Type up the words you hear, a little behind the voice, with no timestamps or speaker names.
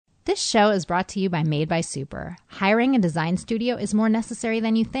This show is brought to you by Made by Super. Hiring a design studio is more necessary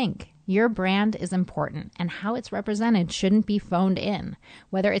than you think. Your brand is important, and how it's represented shouldn't be phoned in.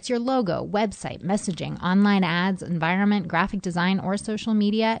 Whether it's your logo, website, messaging, online ads, environment, graphic design, or social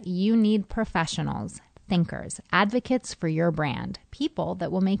media, you need professionals, thinkers, advocates for your brand, people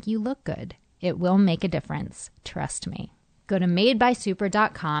that will make you look good. It will make a difference. Trust me. Go to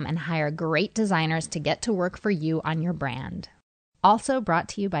madebysuper.com and hire great designers to get to work for you on your brand. Also brought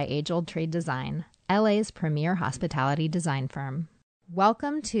to you by Age Old Trade Design, LA's premier hospitality design firm.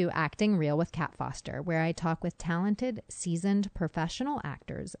 Welcome to Acting Real with Kat Foster, where I talk with talented, seasoned professional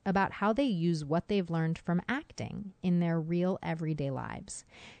actors about how they use what they've learned from acting in their real everyday lives.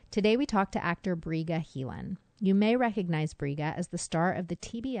 Today we talk to actor Briga Heelan. You may recognize Briga as the star of the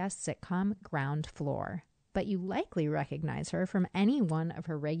TBS sitcom Ground Floor, but you likely recognize her from any one of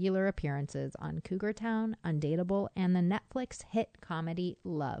her regular appearances on Cougar Town, Undateable, and the Netflix hit comedy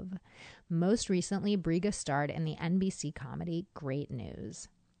Love. Most recently, Briga starred in the NBC comedy Great News.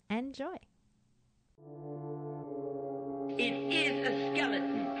 Enjoy. It is a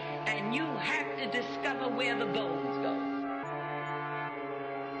skeleton, and you have to discover where the bones go.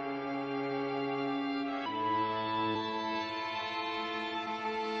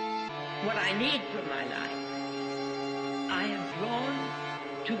 What I need for my life, I am drawn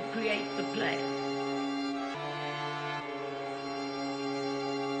to create the play.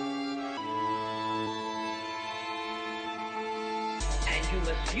 And you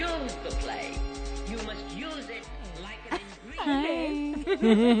must use the play. You must use it like an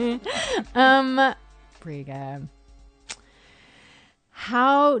ingredient. Briga,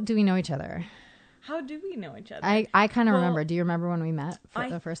 how do we know each other? How do we know each other? I kind of remember. Do you remember when we met for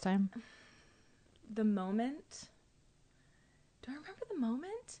the first time? The moment? Do I remember the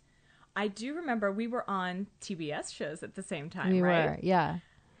moment? I do remember we were on TBS shows at the same time, We right? were, yeah.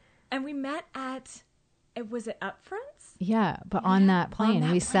 And we met at, was it Upfronts? Yeah, but on that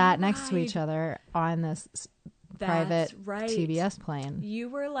plane. We sat plane next to each ride. other on this private TBS plane. You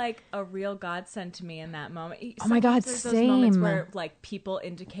were like a real godsend to me in that moment. Oh my God, Sometimes there's those moments same. where like people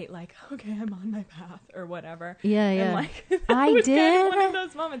indicate like, okay, I'm on my path or whatever. Yeah, And yeah. like, I was kind did. of one of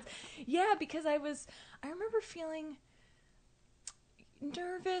those moments. Yeah, because I remember feeling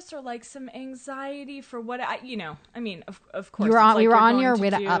nervous or like some anxiety for what of course We were on your way way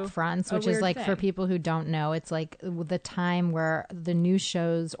to Upfronts, which is like for thing. people who don't know, it's like the time where the new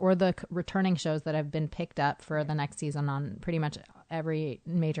shows or the returning shows that have been picked up for the next season on pretty much every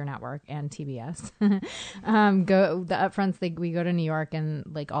major network and TBS go the Upfronts. We go to New York and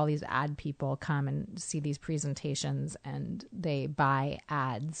like all these ad people come and see these presentations and they buy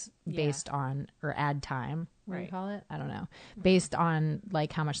ads based on or ad time. What do you call it? I don't know. Based on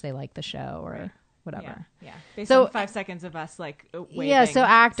like how much they like the show or whatever. Yeah. Based So- on 5 seconds of us like waving. Yeah, so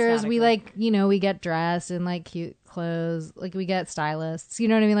actors, we statically. like, we get dressed in like cute clothes. Like we get stylists. You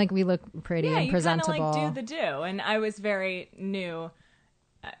know what I mean? Like we look pretty and presentable. You kind of like do the do. And I was very new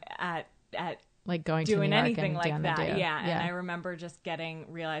at like going doing to New York anything and like doing that. the do. Yeah. And I remember just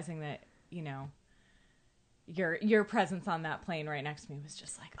realizing that, your presence on that plane right next to me was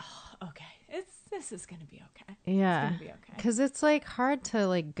just like, oh, okay. This is going to be okay. Yeah. It's going to be okay. Because it's like hard to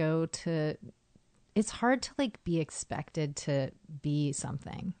like it's hard to like be expected to be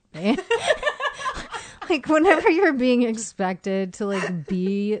something, right? Like whenever you're being expected to like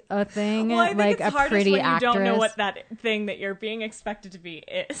be a thing, Well, I think like it's a hardest pretty when you actress. don't know what that thing that you're being expected to be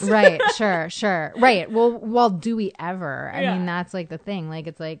is. Right, sure. Right. Well, do we ever? I Yeah. mean, that's like the thing. Like,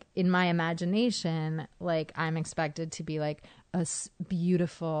 it's like in my imagination, like I'm expected to be like a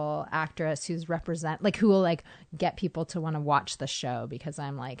beautiful actress who will like get people to want to watch the show because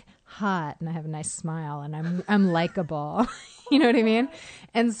I'm like hot and I have a nice smile and I'm likable. You know what I mean?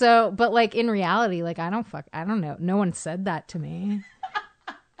 And so, but like in reality, like I don't know. No one said that to me.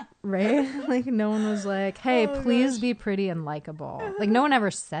 Right? Like no one was like, hey, please be pretty and likable. Like no one ever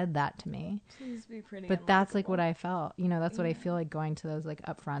said that to me. Please be pretty. But that's like what I felt. That's what I feel like going to those like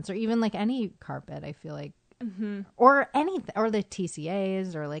Upfronts or even like any carpet. I feel like, or anything, or the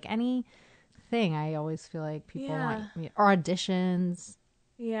TCAs or like anything. I always feel like people want me, or auditions.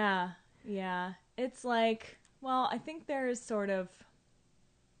 Yeah. It's like, well, I think there is sort of.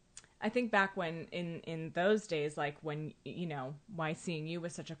 I think back when in those days, like when, why seeing you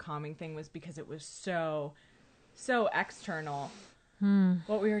was such a calming thing was because it was so external.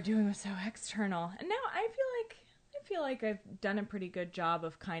 What we were doing was so external. And now I feel feel like I've done a pretty good job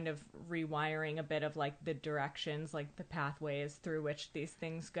of kind of rewiring a bit of like the directions, like the pathways through which these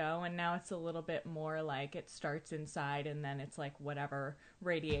things go. And now it's a little bit more like it starts inside and then it's like whatever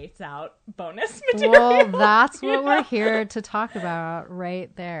radiates out bonus material. Well, that's what we're here to talk about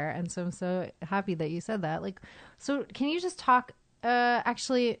right there. And so I'm so happy that you said that. Like, so can you just talk,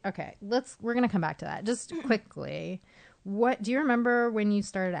 actually, okay, we're going to come back to that just quickly. What do you remember when you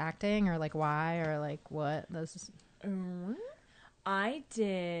started acting, or like why, or like what? I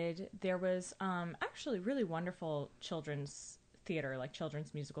did. There was actually really wonderful children's theater, like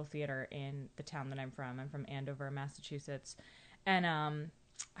children's musical theater in the town that I'm from. I'm from Andover, Massachusetts, and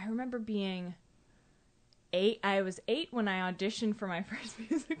I remember being 8. I was 8 when I auditioned for my first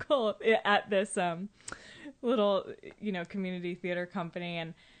musical at this little, community theater company,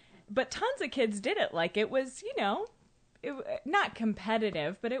 but tons of kids did it. Like it was, not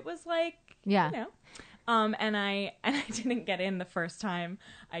competitive, but it was like, and I didn't get in the first time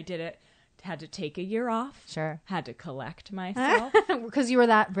I did it. Had to take a year off. Sure. Had to collect myself. Because you were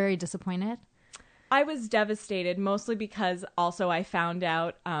that very disappointed? I was devastated, mostly because also I found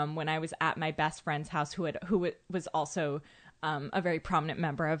out when I was at my best friend's house, who was also a very prominent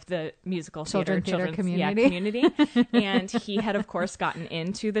member of the musical theater community. And he had, of course, gotten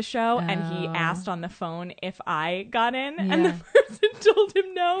into the show, and he asked on the phone if I got in, and the person told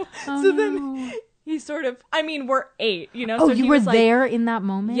him no. Then he sort of, we're 8, Oh, so you were there in that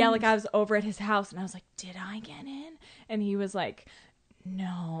moment? Yeah, like I was over at his house, and I was like, did I get in? And he was like,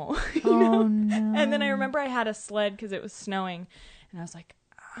 no. No. And then I remember I had a sled because it was snowing, and I was like,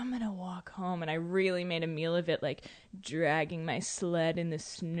 I'm going to walk home. And I really made a meal of it, like dragging my sled in the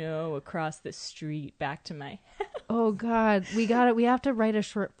snow across the street back to my house. Oh, God. We have to write a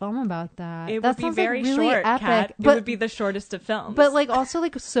short film about that. It that would be very really short, epic. Kat. It would be the shortest of films. But like also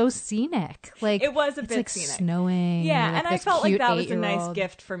like so scenic. Like it was a bit like scenic. Snowing. Yeah, and I felt like that was a nice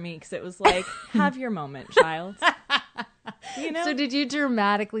gift for me because it was like, have your moment, child. So did you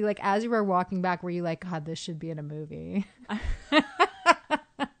dramatically, like as you were walking back, were you like, God, this should be in a movie?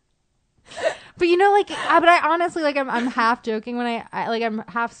 But but I honestly, like, I'm half joking when I like, I'm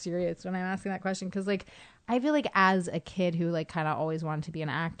half serious when I'm asking that question. Cause like, I feel like as a kid who like kind of always wanted to be an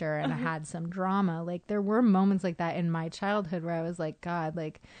actor and had some drama, like there were moments like that in my childhood where I was like, God,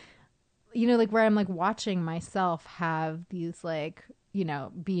 like, like where I'm like watching myself have these like,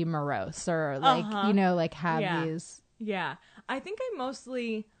 be morose or like, like have these. Yeah. I think I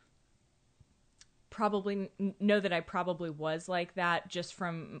mostly probably know that I probably was like that just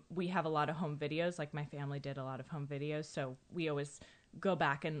from, we have a lot of home videos. Like my family did a lot of home videos. So we always go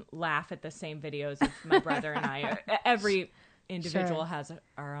back and laugh at the same videos of my brother and I. Every individual has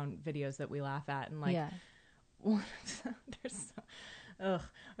our own videos that we laugh at. And like,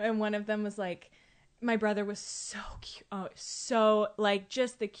 and one of them was like, my brother was so cute. Oh, so like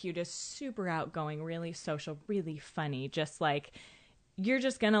just the cutest, super outgoing, really social, really funny. Just like, you're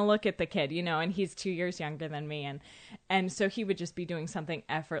just going to look at the kid, and he's 2 years younger than me. And so he would just be doing something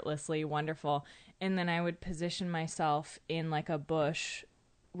effortlessly wonderful. And then I would position myself in like a bush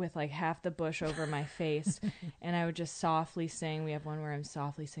with like half the bush over my face. And I would just softly sing. We have one where I'm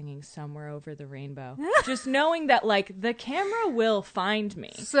softly singing Somewhere Over the Rainbow. Just knowing that like the camera will find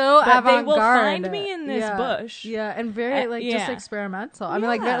me. So avant-garde. They will find me in this bush. Yeah. And very like just experimental. I mean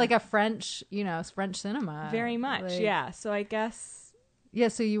like very, like a French, French cinema. Very much. Like, yeah. So I guess. Yeah,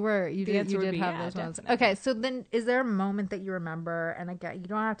 so you did have those moments. Definitely. Okay, so then is there a moment that you remember, and again,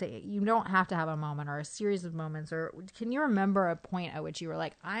 you don't have to have a moment or a series of moments, or can you remember a point at which you were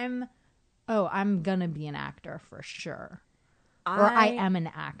like, I'm gonna be an actor for sure. Or I am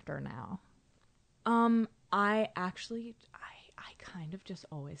an actor now. I kind of just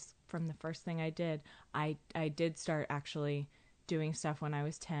always, from the first thing I did, I did start actually doing stuff when I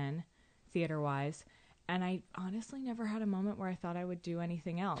was 10, theater-wise. And I honestly never had a moment where I thought I would do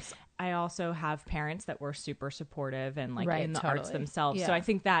anything else. I also have parents that were super supportive and like in the arts themselves. Yeah. So I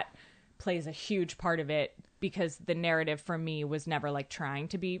think that plays a huge part of it because the narrative for me was never like trying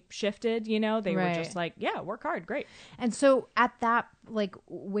to be shifted, They were just like, yeah, work hard, great. And so at that, like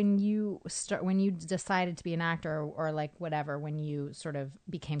when you decided to be an actor or like whatever, when you sort of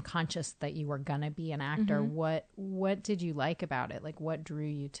became conscious that you were gonna be an actor, what did you like about it? Like what drew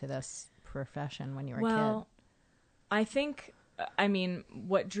you to this profession when you were a kid? I think,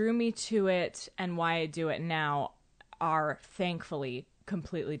 what drew me to it and why I do it now are thankfully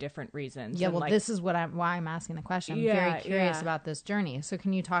completely different reasons. Yeah, well, this is why I'm asking the question. I'm very curious about this journey. So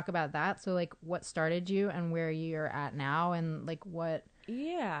can you talk about that? So like what started you and where you're at now and like what...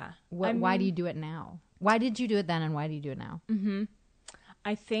 Yeah. Why do you do it now? Why did you do it then and why do you do it now?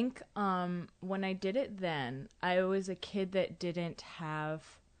 I think when I did it then, I was a kid that didn't have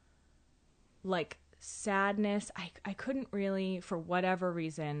like sadness. I couldn't really, for whatever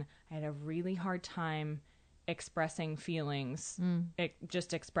reason, I had a really hard time expressing feelings,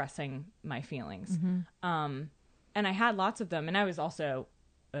 just expressing my feelings. And I had lots of them, and I was also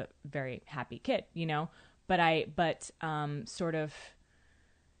a very happy kid, you know, but sort of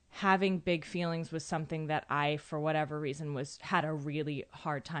having big feelings was something that I, for whatever reason, had a really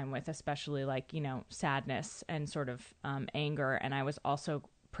hard time with, especially like, you know, sadness and sort of anger. And I was also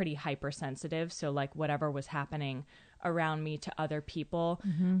pretty hypersensitive. So like whatever was happening around me to other people,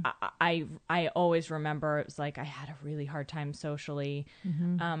 I always remember it was like I had a really hard time socially.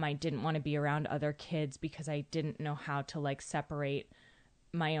 I didn't want to be around other kids because I didn't know how to like separate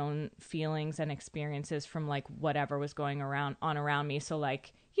my own feelings and experiences from like whatever was going on around me. So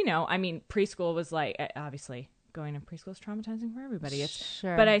like, you know, I mean, preschool was like, obviously going to preschool is traumatizing for everybody.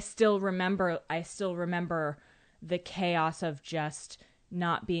 Sure. But I still remember the chaos of just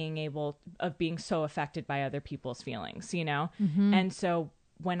not being being so affected by other people's feelings, you know? And so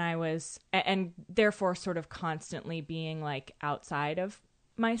when I was, and therefore sort of constantly being like outside of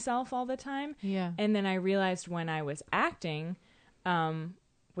myself all the time. Yeah. And then I realized when I was acting,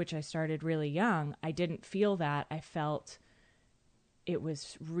 which I started really young, I didn't feel that. I felt it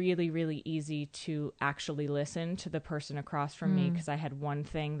was really, really easy to actually listen to the person across from me because I had one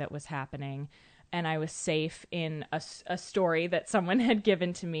thing that was happening, and I was safe in a story that someone had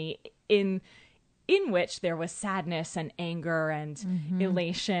given to me in which there was sadness and anger and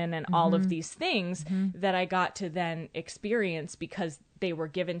elation and all of these things that I got to then experience because they were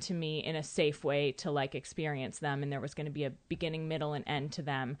given to me in a safe way to like experience them, and there was going to be a beginning, middle, and end to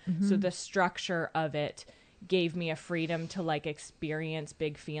them. So the structure of it gave me a freedom to like experience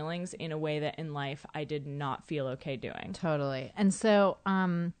big feelings in a way that in life I did not feel okay doing. Totally. And so,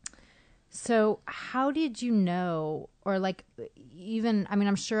 so how did you know, or like even, I mean,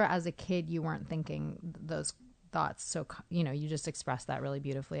 I'm sure as a kid you weren't thinking those thoughts. So, you know, you just expressed that really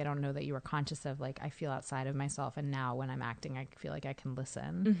beautifully. I don't know that you were conscious of like, I feel outside of myself. And now when I'm acting, I feel like I can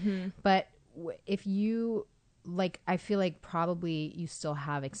listen. But if you like, I feel like probably you still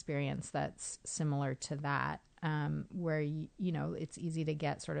have experience that's similar to that, where, you know, it's easy to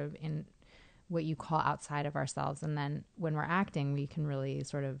get sort of in what you call outside of ourselves. And then when we're acting, we can really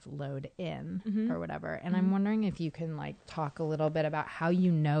sort of load in or whatever. And I'm wondering if you can like talk a little bit about how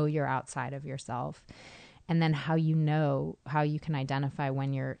you know you're outside of yourself, and then how you know how you can identify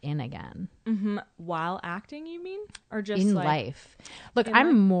when you're in again. While acting, you mean? Or just in like life? Look,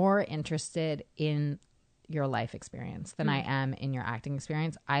 I'm more interested in your life experience than I am in your acting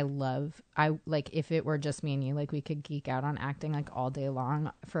experience. I like, if it were just me and you, like we could geek out on acting like all day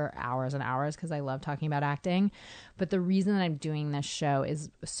long for hours and hours, because I love talking about acting. But the reason that I'm doing this show is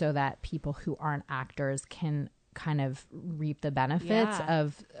so that people who aren't actors can kind of reap the benefits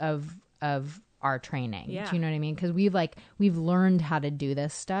of our training. Do you know what I mean? Because we've learned how to do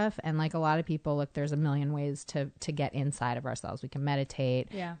this stuff, and like a lot of people, look, there's a million ways to get inside of ourselves. We can meditate,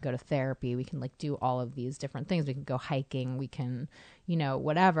 go to therapy, we can like do all of these different things. We can go hiking, we can, you know,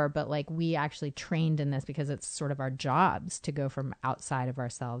 whatever. But like we actually trained in this because it's sort of our jobs to go from outside of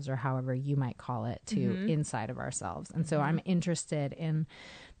ourselves, or however you might call it, to inside of ourselves. And so I'm interested in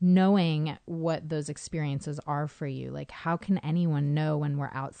knowing what those experiences are for you. Like, how can anyone know when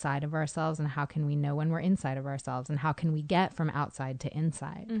we're outside of ourselves, and how can we know when we're inside of ourselves, and how can we get from outside to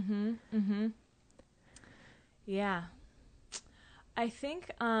inside? Yeah. I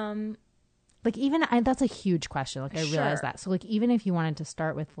think, like, even that's a huge question. Like, I realize that. So like, even if you wanted to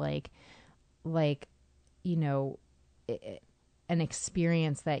start with like, you know, an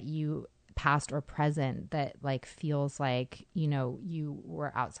experience that you, past or present, that like feels like, you know, you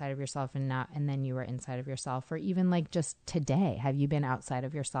were outside of yourself and then you were inside of yourself, or even like just today, have you been outside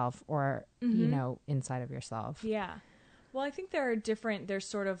of yourself or, you know, inside of yourself? Yeah. Well, I think there's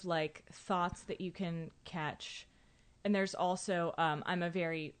sort of like thoughts that you can catch. And there's also, I'm a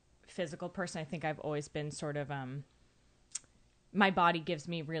very physical person. I think I've always been sort of, my body gives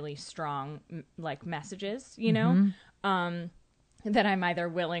me really strong like messages, you know, that I'm either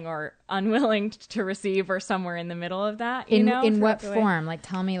willing or unwilling to receive, or somewhere in the middle of that, you know? In what form? Like,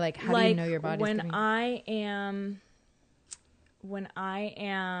 tell me, like, how do you know your body's when I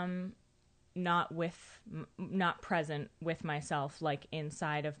am not present with myself, like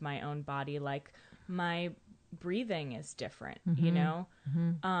inside of my own body, like my breathing is different, you know?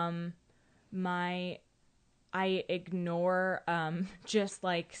 I ignore just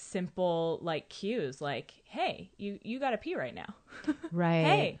like simple like cues, like, hey, you gotta pee right now. Right.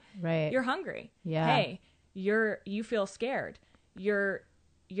 Hey, right. you're hungry. Yeah. Hey, you feel scared.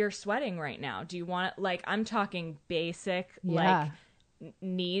 you're sweating right now. Do you want, like, I'm talking basic, Yeah. like,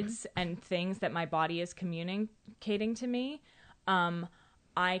 needs and things that my body is communicating to me.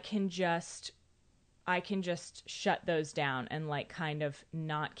 I can just shut those down and, like, kind of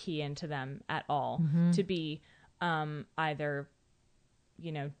not key into them at all, to be either,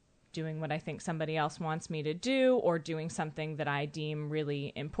 you know, doing what I think somebody else wants me to do, or doing something that I deem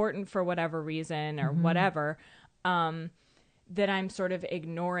really important for whatever reason or whatever, that I'm sort of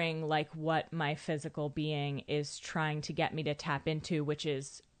ignoring, like, what my physical being is trying to get me to tap into, which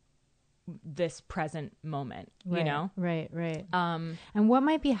is this present moment, you know? Right. And what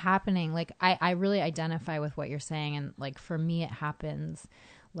might be happening, like, I really identify with what you're saying. And, like, for me, it happens,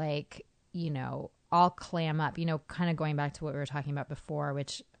 like, you know, I'll clam up, you know, kind of going back to what we were talking about before,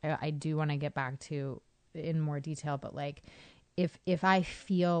 which I do want to get back to in more detail. But, like, if I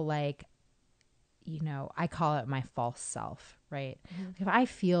feel like, you know, I call it my false self, right? If I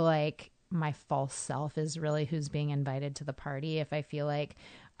feel like my false self is really who's being invited to the party, if I feel like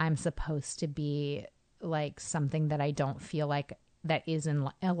I'm supposed to be like something that I don't feel like that is in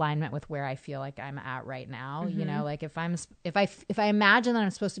alignment with where I feel like I'm at right now, you know, like if I imagine that I'm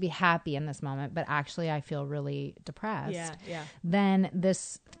supposed to be happy in this moment, but actually I feel really depressed, then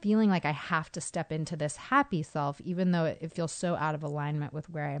this feeling like I have to step into this happy self, even though it feels so out of alignment with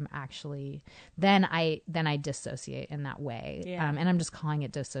where I'm actually, then I dissociate in that way. And I'm just calling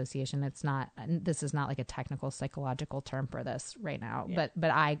it dissociation. This is not like a technical psychological term for this right now, but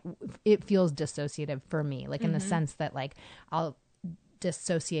it feels dissociative for me, like in the sense that, like, I'll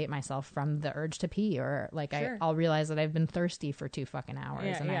dissociate myself from the urge to pee, or like I'll realize that I've been thirsty for 2 fucking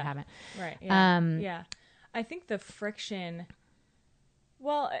hours and I haven't. Right. Yeah. I think the friction,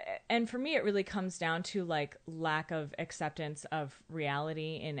 well, and for me, it really comes down to, like, lack of acceptance of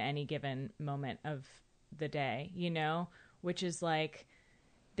reality in any given moment of the day, you know, which is like,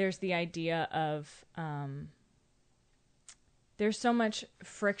 there's the idea of, there's so much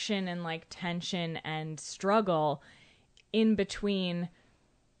friction and, like, tension and struggle in between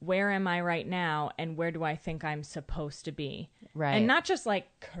where am I right now and where do I think I'm supposed to be. Right. And not just, like,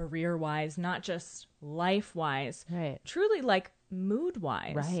 career-wise, not just life-wise. Right. Truly, like,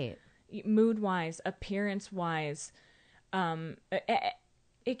 mood-wise. Right. Mood-wise, appearance-wise.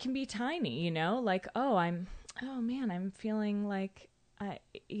 It can be tiny, you know? Like, oh man, I'm feeling like,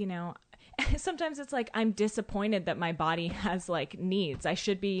 you know... Sometimes it's like I'm disappointed that my body has, like, needs. I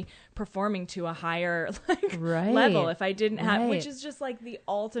should be performing to a higher, like, level if I didn't have, which is just, like, the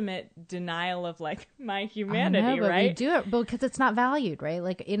ultimate denial of, like, my humanity, I know, but right? we do it because it's not valued, right?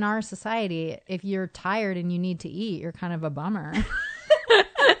 Like, in our society, if you're tired and you need to eat, you're kind of a bummer.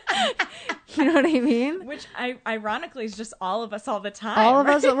 You know what I mean? Which ironically is just all of us all the time. All of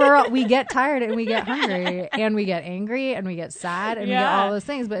right? us, we get tired and we get hungry and we get angry and we get sad and we get all those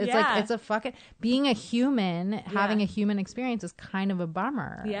things. But it's like, it's a fucking, being a human, having a human experience is kind of a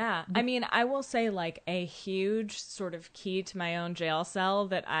bummer. Yeah. I mean, I will say, like, a huge sort of key to my own jail cell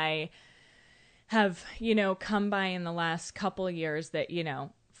that I have, you know, come by in the last couple of years that, you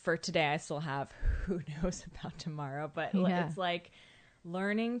know, for today I still have, who knows about tomorrow, but it's like,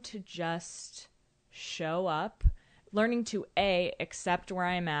 learning to just show up, learning to accept where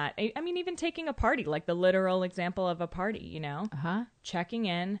I'm at. I mean, even taking a party, like the literal example of a party, you know, checking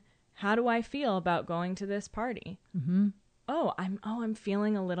in. How do I feel about going to this party? I'm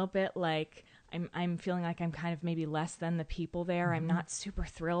feeling a little bit like I'm feeling like I'm kind of maybe less than the people there. I'm not super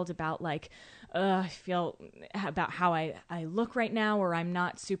thrilled about, like, I feel about how I look right now, or I'm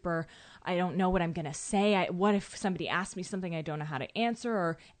not super, I don't know what I'm going to say. What if somebody asks me something I don't know how to answer,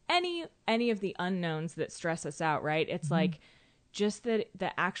 or any of the unknowns that stress us out, right? It's like just the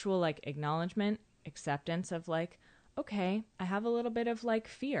actual, like, acknowledgement, acceptance of, like, okay, I have a little bit of, like,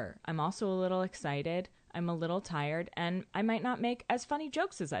 fear. I'm also a little excited. I'm a little tired, and I might not make as funny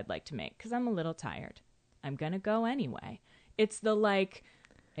jokes as I'd like to make because I'm a little tired. I'm going to go anyway. It's the, like,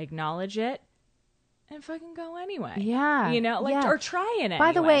 acknowledge it and fucking go anyway. Yeah. You know, like, or try it anyway.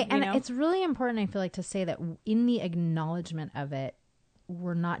 By the way, and it's really important, I feel like, to say that in the acknowledgement of it,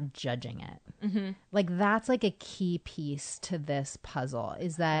 we're not judging it. Like, that's, like, a key piece to this puzzle,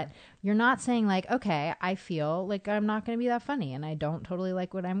 is that you're not saying, like, okay, I feel like I'm not going to be that funny and I don't totally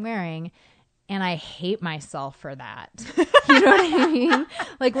like what I'm wearing, and I hate myself for that. You know what I mean?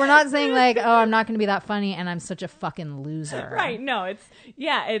 Like, we're not saying, like, oh, I'm not going to be that funny and I'm such a fucking loser. Right. No,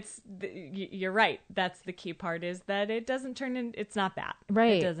 you're right. That's the key part, is that it doesn't turn in, it's not that.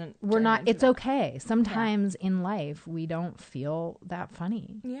 Right. It doesn't. It's okay. Sometimes in life, we don't feel that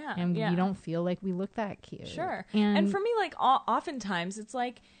funny. Yeah. And we don't feel like we look that cute. Sure. And for me, like, oftentimes it's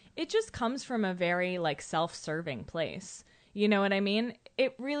like, it just comes from a very, like, self-serving place. You know what I mean?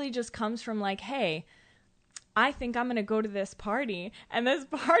 It really just comes from like, hey, I think I'm going to go to this party, and this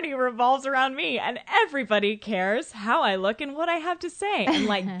party revolves around me, and everybody cares how I look and what I have to say. And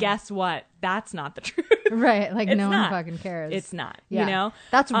like, guess what? That's not the truth. Right. Like, It's no not. one fucking cares. It's not, Yeah. you know?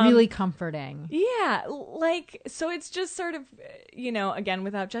 That's really comforting. Yeah. Like, so it's just sort of, you know, again,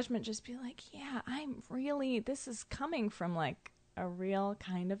 without judgment, just be like, yeah, this is coming from like a real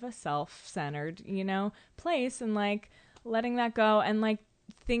kind of a self-centered, you know, place, and like letting that go, and like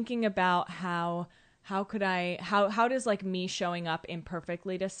thinking about how does like me showing up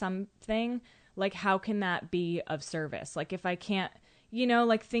imperfectly to something, like how can that be of service? Like if I can't, you know,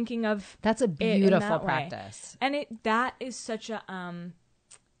 like thinking of That's a beautiful practice. And that is such a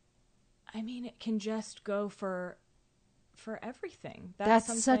I mean, it can just go for everything.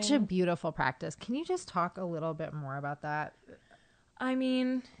 That's such a beautiful practice. Can you just talk a little bit more about that? I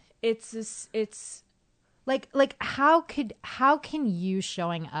mean, it's like how can you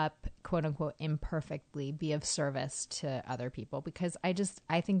showing up, quote unquote, imperfectly be of service to other people? Because I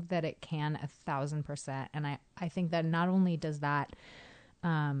think that it can 1,000%. And I think that not only does that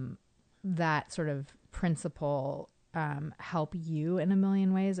that sort of principle help you in a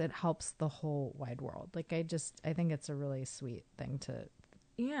million ways, it helps the whole wide world. Like I think it's a really sweet thing to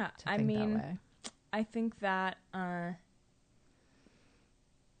think that way. I think that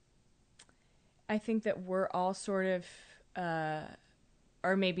I think that we're all sort of,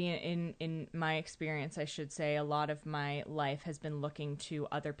 or maybe in my experience, I should say, a lot of my life has been looking to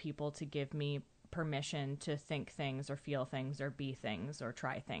other people to give me permission to think things or feel things or be things or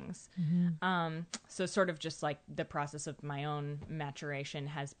try things. Mm-hmm. So sort of just like the process of my own maturation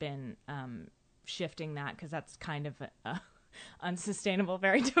has been shifting that, because that's kind of a unsustainable,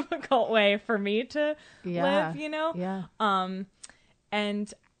 very difficult way for me to live, you know? Yeah.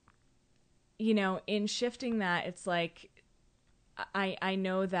 And you know, in shifting that, it's like, I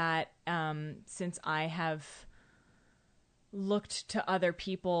know that since I have looked to other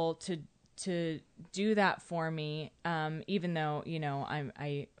people to do that for me, even though, you know,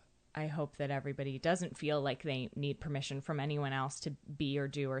 I hope that everybody doesn't feel like they need permission from anyone else to be or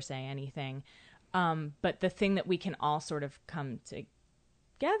do or say anything. But the thing that we can all sort of come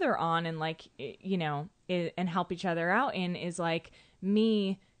together on and like, you know, and help each other out in is like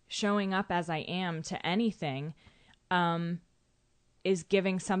me showing up as I am to anything, is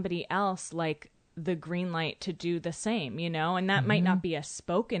giving somebody else like the green light to do the same, you know, and that might not be a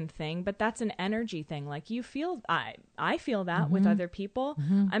spoken thing, but that's an energy thing. Like you feel, I feel that with other people.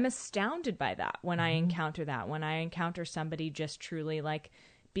 I'm astounded by that when I encounter that, when I encounter somebody just truly like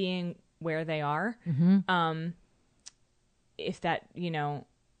being where they are. If that, you know,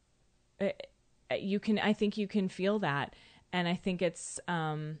 I think you can feel that. And I think it's,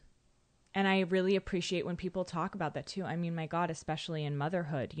 and I really appreciate when people talk about that too. I mean, my God, especially in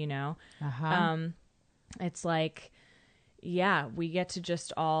motherhood, you know, it's like, yeah, we get to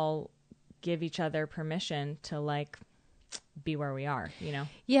just all give each other permission to like be where we are, you know?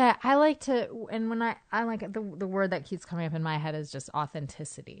 Yeah. I like to, and when I like the word that keeps coming up in my head is just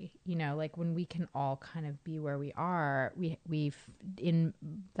authenticity, you know, like when we can all kind of be where we are,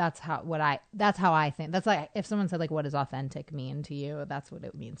 that's how I think. That's like, if someone said like, what does authentic mean to you? That's what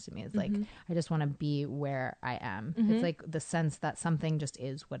it means to me. It's like, I just want to be where I am. It's like the sense that something just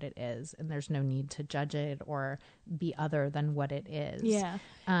is what it is, and there's no need to judge it or be other than what it is. Yeah.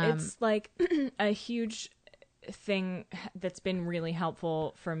 It's like a huge thing that's been really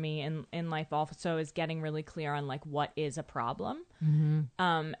helpful for me in life also is getting really clear on like what is a problem.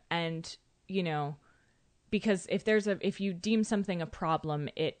 And you know, because if you deem something a problem,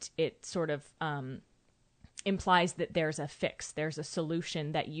 it sort of implies that there's a fix, there's a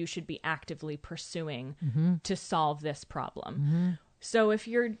solution that you should be actively pursuing to solve this problem. So if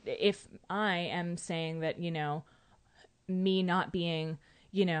I am saying that, you know, me not being,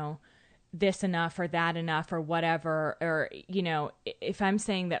 you know, this enough or that enough or whatever, or, you know, if I'm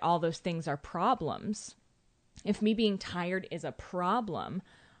saying that all those things are problems, if me being tired is a problem,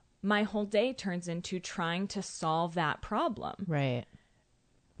 my whole day turns into trying to solve that problem. Right.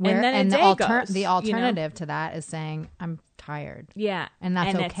 And then the alternative, you know? to that is saying I'm tired. Yeah. And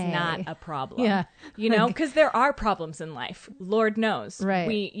that's okay. It's not a problem. Yeah. You know, because there are problems in life. Lord knows.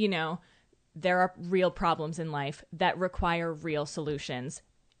 Right. You know, there are real problems in life that require real solutions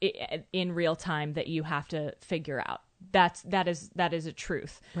in real time that you have to figure out. That is a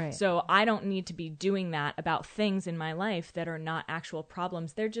truth. Right. So I don't need to be doing that about things in my life that are not actual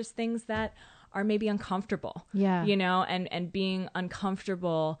problems. They're just things that are maybe uncomfortable. Yeah. You know, and being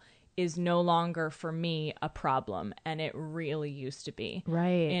uncomfortable is no longer for me a problem, and it really used to be.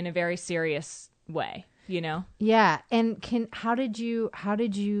 Right. In a very serious way. you know? Yeah. And how did you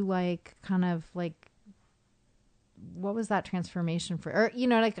like kind of like, what was that transformation for, or, you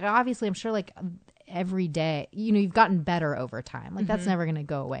know, like obviously I'm sure like every day, you know, you've gotten better over time. Like that's never going to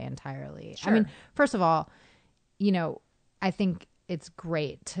go away entirely. Sure. I mean, first of all, you know, I think it's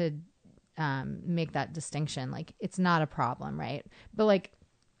great to make that distinction. Like it's not a problem, right? But like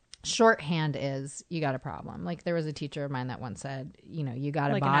shorthand is you got a problem. Like there was a teacher of mine that once said, you know, you got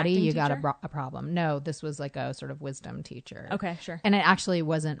a Like an body, acting you got teacher? a problem. No, this was like a sort of wisdom teacher. Okay, sure. And it actually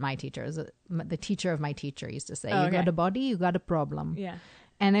wasn't my teacher. It was the teacher of my teacher used to say, you okay. got a body, you got a problem. Yeah.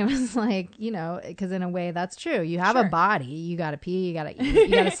 And it was like, you know, because in a way that's true. You have Sure. a body, you got to pee, you got to eat,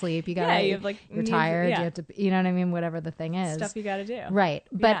 you got to sleep, you got to, Yeah, you have, like, you're needs- tired, yeah. you have to, you know what I mean? Whatever the thing is. Stuff you got to do. Right.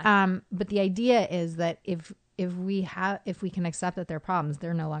 But, Yeah. but the idea is that if we can accept that they're problems,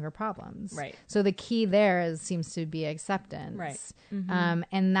 they're no longer problems. Right. So the key there seems to be acceptance. Right.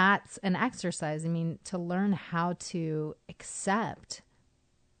 And that's an exercise. I mean, to learn how to accept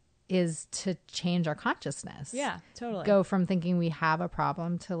is to change our consciousness. Yeah, totally. Go from thinking we have a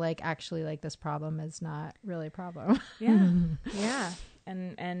problem to like actually like this problem is not really a problem. Yeah. Yeah.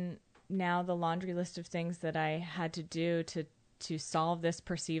 And now the laundry list of things that I had to do to solve this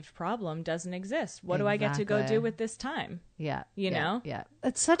perceived problem doesn't exist. What do I get to go Exactly. do with this time? Yeah. You yeah, know? Yeah.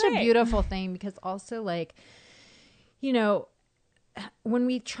 It's such a Great. beautiful thing because also like, you know, when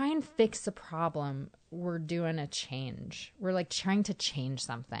we try and fix a problem, we're doing a change. We're like trying to change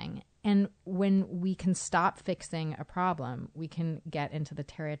something. And when we can stop fixing a problem, we can get into the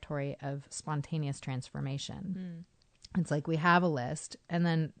territory of spontaneous transformation. It's like we have a list and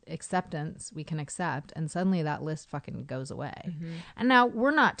then acceptance, we can accept, and suddenly that list fucking goes away. And now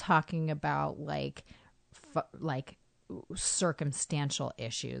we're not talking about like circumstantial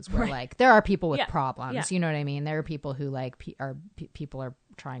issues where like there are people with Yeah. problems, Yeah. you know what I mean? There are people who like people are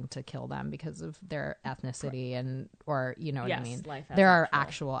trying to kill them because of their ethnicity and or you know what I Yes, mean? life has There are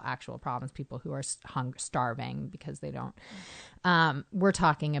actual- actual problems, people who are starving because they don't we're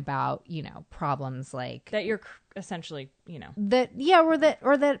talking about, you know, problems like That you're essentially, you know. that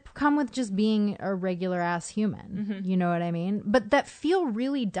or that come with just being a regular ass human. You know what I mean? But that feel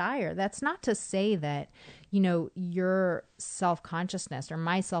really dire. That's not to say that, you know, your self-consciousness or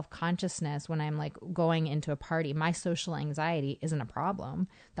my self-consciousness when I'm like going into a party, my social anxiety isn't a problem.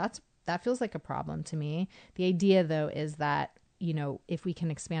 That feels like a problem to me. The idea though is that, you know, if we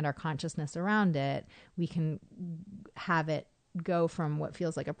can expand our consciousness around it, we can have it go from what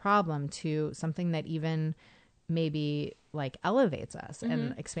feels like a problem to something that even maybe like elevates us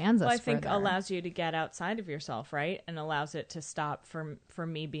and expands us Well, I think further. allows you to get outside of yourself, right? And allows it to stop from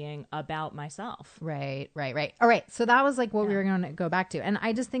me being about myself. Right. All right. So that was like what we were going to go back to. And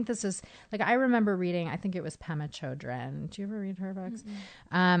I just think this is like, I remember reading, I think it was Pema Chodron. Do you ever read her books?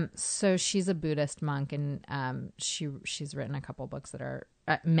 So she's a Buddhist monk and she's written a couple books that are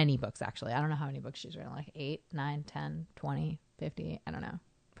many books actually. I don't know how many books she's written, like 8, 9, 10, 20, 50. I don't know.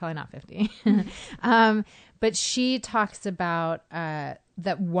 Probably not 50. But she talks about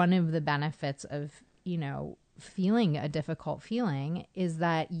that one of the benefits of, you know, feeling a difficult feeling is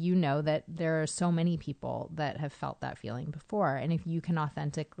that, you know, that there are so many people that have felt that feeling before. And if you can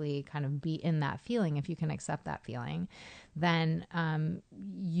authentically kind of be in that feeling, if you can accept that feeling, then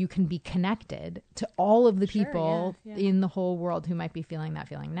you can be connected to all of the people yeah. in the whole world who might be feeling that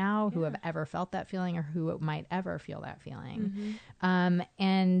feeling now, who have ever felt that feeling or who might ever feel that feeling.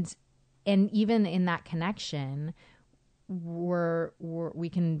 And even in that connection, we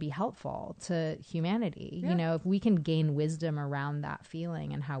can be helpful to humanity. You know, if we can gain wisdom around that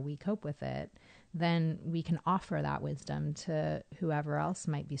feeling and how we cope with it, then we can offer that wisdom to whoever else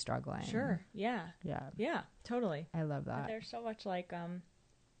might be struggling. Sure. Yeah. Yeah. Yeah, totally. I love that. There's so much like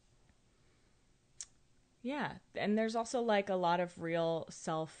yeah, and there's also like a lot of real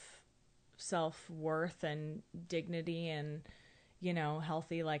self-worth and dignity and, you know,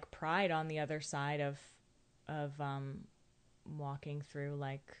 healthy like pride on the other side of walking through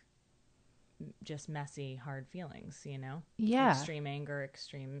like just messy, hard feelings, you know? Yeah. Extreme anger,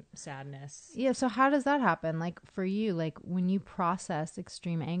 extreme sadness. Yeah. So how does that happen? Like for you, like when you process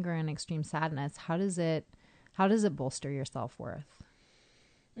extreme anger and extreme sadness, how does it bolster your self-worth?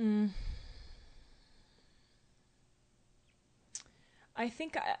 I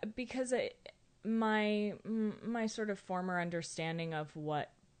think because my sort of former understanding of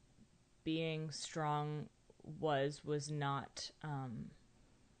what being strong was not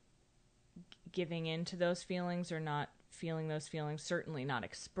giving in to those feelings or not feeling those feelings, certainly not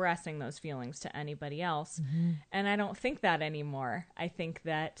expressing those feelings to anybody else. And I don't think that anymore. I think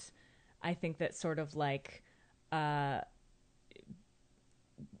that sort of like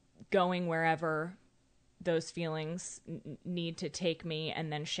going wherever those feelings need to take me,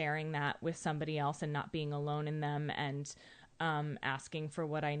 and then sharing that with somebody else and not being alone in them, and asking for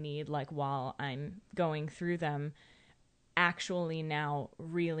what I need, like while I'm going through them, actually now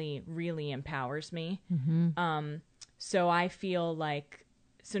really, really empowers me. So I feel like,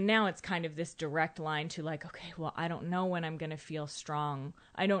 so now it's kind of this direct line to like, okay, well, I don't know when I'm going to feel strong.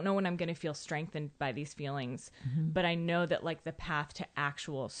 I don't know when I'm going to feel strengthened by these feelings, but I know that like the path to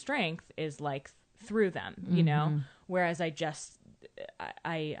actual strength is like through them, you know, whereas I just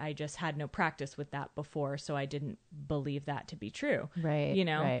had no practice with that before. So I didn't believe that to be true. Right. You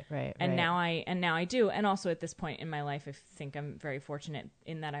know, Right. And now I do. And also at this point in my life, I think I'm very fortunate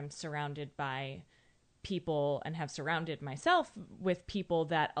in that I'm surrounded by people and have surrounded myself with people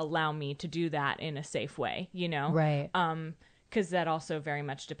that allow me to do that in a safe way, you know? Right. Because that also very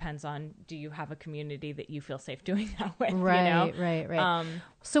much depends on, do you have a community that you feel safe doing that with? Right, you know? right.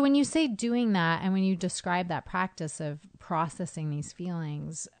 So when you say doing that, and when you describe that practice of processing these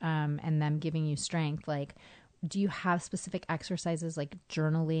feelings, and them giving you strength, like, do you have specific exercises like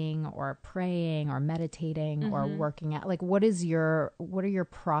journaling or praying or meditating or working out? Like, what are your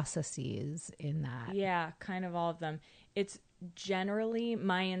processes in that? Yeah, kind of all of them. It's generally,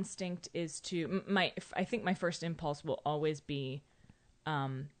 my instinct is to, I think my first impulse will always be,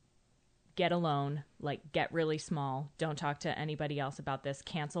 get alone, like get really small. Don't talk to anybody else about this.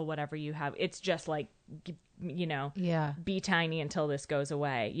 Cancel whatever you have. It's just like, you know, be tiny until this goes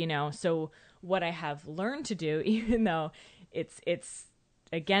away, you know? So what I have learned to do, even though it's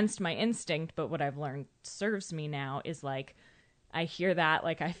against my instinct, but what I've learned serves me now, is like, I hear that,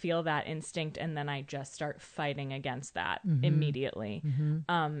 like I feel that instinct, and then I just start fighting against that immediately.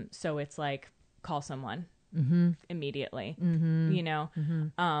 So it's like, call someone immediately, you know?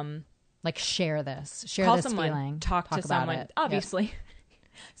 Like share this call this someone, feeling, talk to about someone, it. obviously. Yep.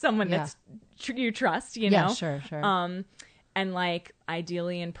 Someone that's you trust, you know? Sure. And like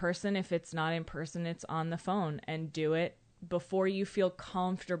ideally in person. If it's not in person, it's on the phone, and do it before you feel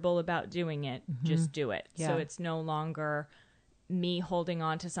comfortable about doing it. Just do it. So it's no longer me holding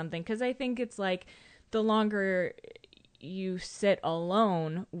on to something. Because I think it's like, the longer you sit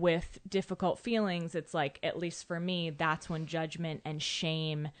alone with difficult feelings, it's like, at least for me, that's when judgment and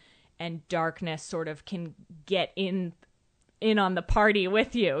shame and darkness sort of can get in on the party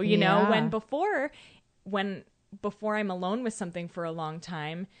with you, you know? When before I'm alone with something for a long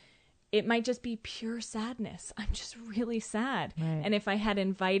time, it might just be pure sadness. I'm just really sad. Right. And if I had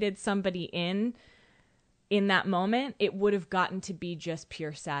invited somebody in that moment, it would have gotten to be just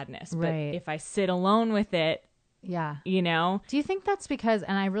pure sadness. Right. But if I sit alone with it, you know? Do you think that's because,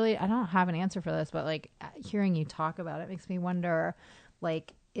 and I don't have an answer for this, but like hearing you talk about it makes me wonder,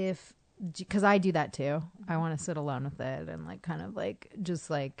 like, because I do that too. I want to sit alone with it and like kind of like just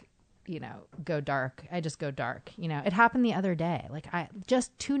like, you know, go dark. I just go dark. You know, it happened the other day. Like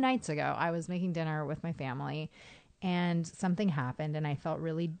just 2 nights ago, I was making dinner with my family and something happened and I felt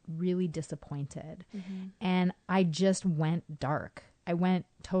really, really disappointed. And I just went dark. I went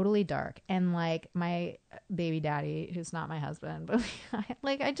totally dark. And like my baby daddy, who's not my husband, but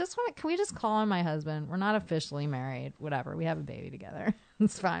I just want to, can we just call him my husband? We're not officially married, whatever. We have a baby together.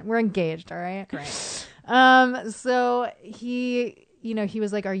 It's fine. We're engaged. All right. Great. So he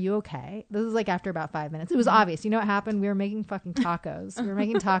was like, are you okay? This is like after about 5 minutes. It was obvious. You know what happened? We were making fucking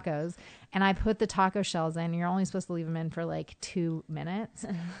tacos. And I put the taco shells in. You're only supposed to leave them in for like 2 minutes.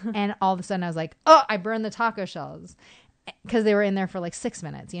 And all of a sudden I was like, oh, I burned the taco shells. Because they were in there for like 6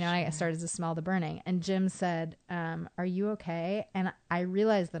 minutes, you know, I started to smell the burning. And Jim said, are you okay? And I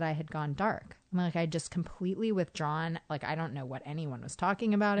realized that I had gone dark. I'm like, I just completely withdrawn. Like, I don't know what anyone was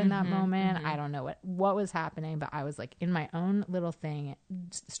talking about in that moment. I don't know what was happening, but I was like in my own little thing,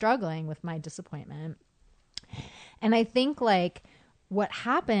 struggling with my disappointment. And I think like what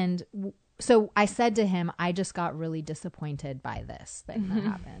happened, so I said to him, I just got really disappointed by this thing that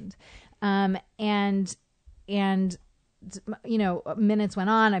happened. And you know, minutes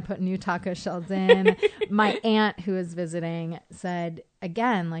went on. I put new taco shells in. My aunt who was visiting said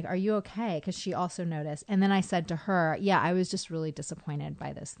again, like, are you okay? Because she also noticed. And then I said to her, yeah, I was just really disappointed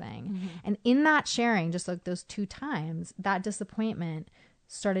by this thing. And in that sharing, just like those 2 times, that disappointment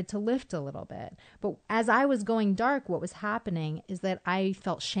started to lift a little bit. But as I was going dark, what was happening is that I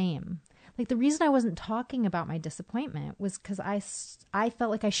felt shame. like the reason I wasn't talking about my disappointment was because I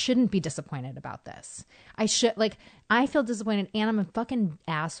felt like I shouldn't be disappointed about this. I feel disappointed and I'm a fucking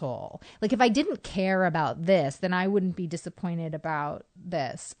asshole. Like if I didn't care about this, then I wouldn't be disappointed about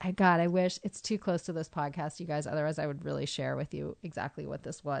this. I wish it's too close to this podcast, you guys. Otherwise I would really share with you exactly what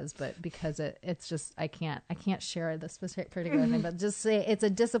this was. But because it's just, I can't share this particular thing, but just say it's a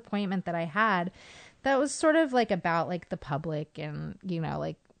disappointment that I had that was sort of like about like the public and, you know,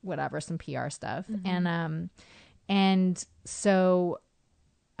 like whatever, some PR stuff. And so,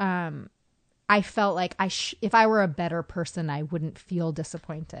 I felt like if I were a better person, I wouldn't feel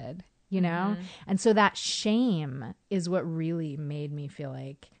disappointed, you know? And so that shame is what really made me feel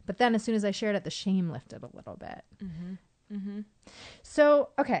like, but then as soon as I shared it, the shame lifted a little bit. So,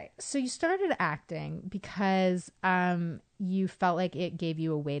 okay. So you started acting because, you felt like it gave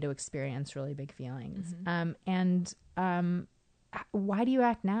you a way to experience really big feelings. Why do you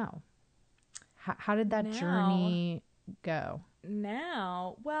act now? How did that journey go?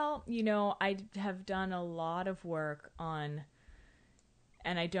 Now, well, you know, I have done a lot of work on,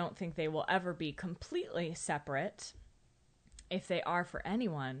 and I don't think they will ever be completely separate. If they are for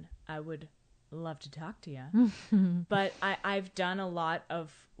anyone, I would love to talk to you. But I've done a lot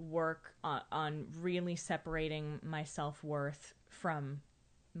of work on really separating my self-worth from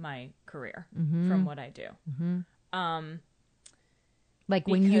my career, from what I do. Like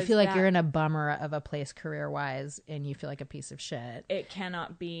when you feel like you're in a bummer of a place career-wise and you feel like a piece of shit. It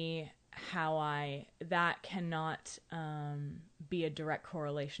cannot be that cannot be a direct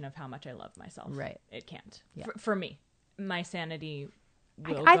correlation of how much I love myself. Right. It can't. Yeah. For me, my sanity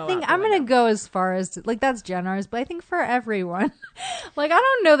will I go think out the I'm going to go as far as like that's generous, but I think for everyone, like I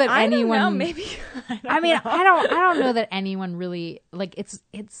don't know that anyone. I don't know, maybe. I don't know that anyone really like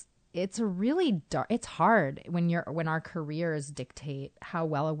it's a really dark, it's hard when our careers dictate how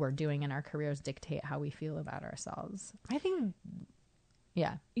well we're doing and our careers dictate how we feel about ourselves. I think,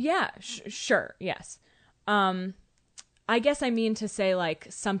 yeah. Yeah, sure. Yes. I guess I mean to say like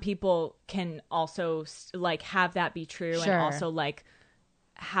some people can also like have that be true and also like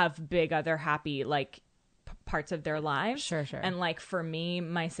have big other happy like parts of their lives. Sure. And like for me,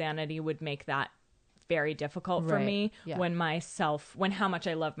 my sanity would make that very difficult for me when how much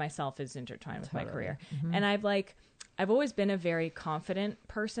I love myself is intertwined with my career. And I've always been a very confident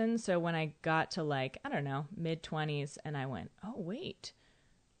person. So when I got to like, I don't know, mid-20s and I went, oh, wait,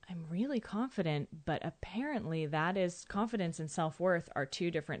 I'm really confident. But apparently that is confidence and self-worth are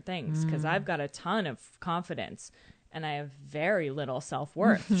two different things because I've got a ton of confidence and I have very little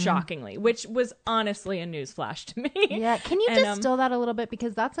self-worth, shockingly, which was honestly a newsflash to me. Yeah. Can you distill that a little bit?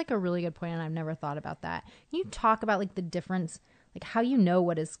 Because that's like a really good point and I've never thought about that. Can you talk about like the difference, like how you know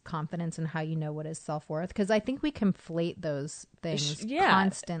what is confidence and how you know what is self-worth? Because I think we conflate those things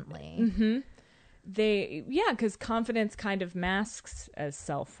constantly. Because confidence kind of masks as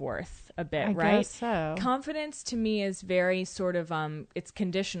self-worth a bit, I right? Guess so. Confidence to me is very sort of, it's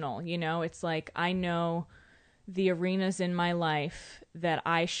conditional, you know? It's like, I know the arenas in my life that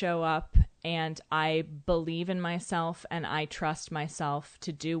I show up and I believe in myself and I trust myself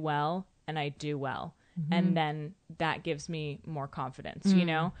to do well and I do well. And then that gives me more confidence, you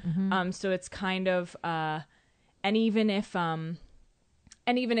know? So it's kind of, and even if,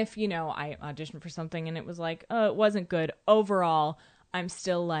 you know, I auditioned for something and it was like, oh, it wasn't good overall, I'm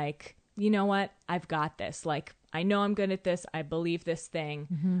still like, you know what? I've got this. Like, I know I'm good at this. I believe this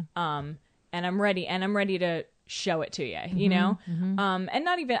thing. And I'm ready to show it to you, you know? And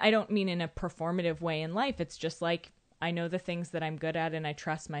not even, I don't mean in a performative way in life. It's just like, I know the things that I'm good at and I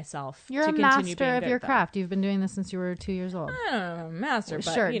trust myself. You're a master of your craft. You've been doing this since you were 2 years old. I don't know, master,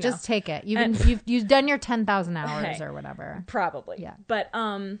 but sure, you know. just take it. You've done your 10,000 hours or whatever. Probably. Yeah. But,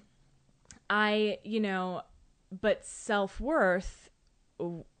 but self-worth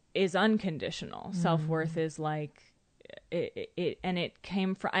is unconditional. Self-worth is like, it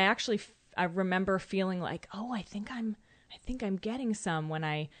came from, I remember feeling like, oh, I think I'm getting some when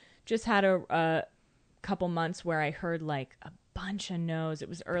I just had a couple months where I heard like a bunch of no's. It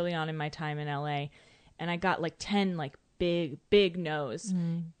was early on in my time in LA and I got like 10 like big no's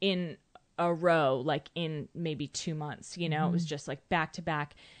in a row, like in maybe 2 months, you know, it was just like back to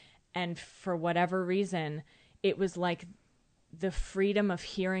back. And for whatever reason, it was like the freedom of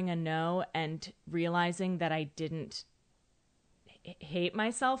hearing a no and realizing that I didn't hate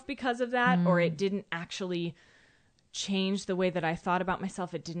myself because of that, or it didn't actually change the way that I thought about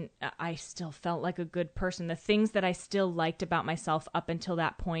myself. I still felt like a good person. The things that I still liked about myself up until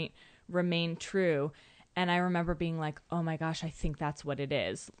that point remained true. And I remember being like, oh my gosh, I think that's what it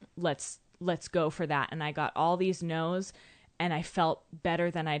is. Let's go for that. And I got all these no's and I felt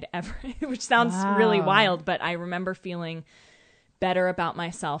better than I'd ever, which sounds really wild, but I remember feeling better about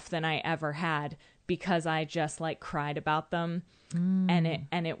myself than I ever had because I just like cried about them. And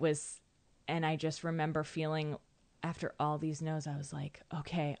I just remember feeling after all these no's, I was like,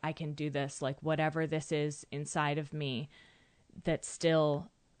 okay, I can do this. Like whatever this is inside of me that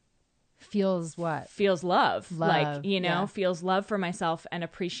still feels what? Feels love. Like, yeah. feels love for myself and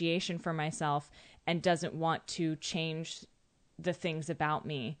appreciation for myself and doesn't want to change the things about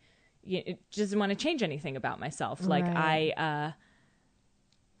me. It doesn't want to change anything about myself. Like I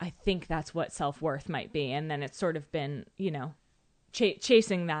think that's what self-worth might be. And then it's sort of been,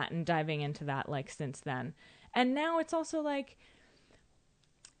 chasing that and diving into that like since then. And now it's also like,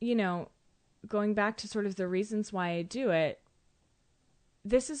 going back to sort of the reasons why I do it.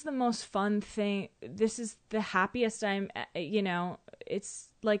 This is the most fun thing. This is the happiest it's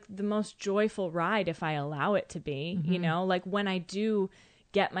like the most joyful ride if I allow it to be, like when I do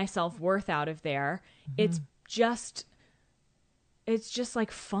get my self-worth out of there, it's just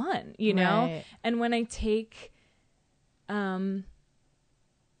like fun, Right. And when I take,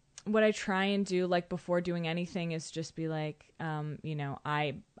 what I try and do like before doing anything is just be like,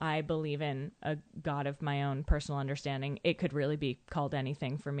 I believe in a God of my own personal understanding. It could really be called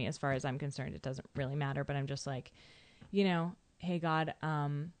anything for me as far as I'm concerned. It doesn't really matter, but I'm just like, hey God,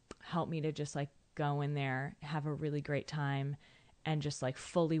 help me to just like go in there, have a really great time and just like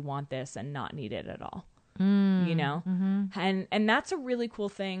fully want this and not need it at all. And that's a really cool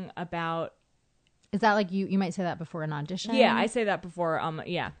thing about. Is that like you might say that before an audition? Yeah, I say that before.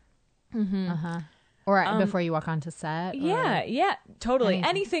 Or before you walk onto set? Yeah, totally. Anything.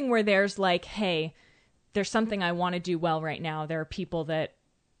 Anything where there's like, hey, there's something I want to do well right now. There are people that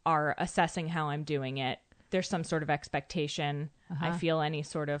are assessing how I'm doing it. There's some sort of expectation. I feel any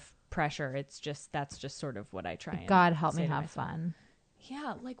sort of pressure. That's just sort of what I try and God help me say to have myself. fun.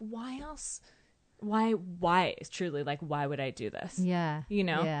 Yeah, like why else? Why? It's truly like, why would I do this? Yeah.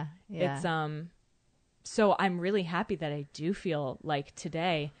 Yeah. It's so I'm really happy that I do feel like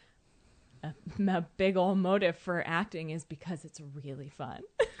today a big old motive for acting is because it's really fun.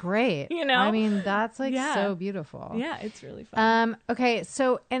 Great. I mean, that's like so beautiful. Yeah, it's really fun. Okay,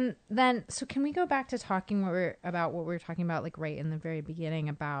 so can we go back to talking what we were talking about like right in the very beginning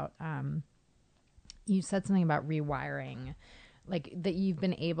about you said something about rewiring, like that you've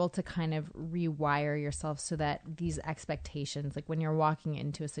been able to kind of rewire yourself so that these expectations, like when you're walking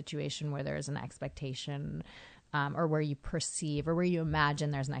into a situation where there's an expectation or where you perceive or where you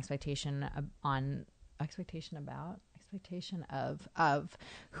imagine there's an expectation of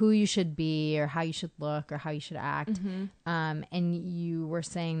who you should be or how you should look or how you should act. And you were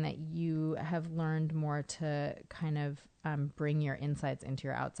saying that you have learned more to kind of bring your insides into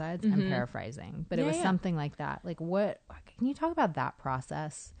your outsides. I'm paraphrasing, but it was something like that. Like what, can you talk about that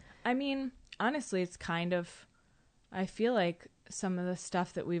process? I mean, honestly, it's kind of, I feel like some of the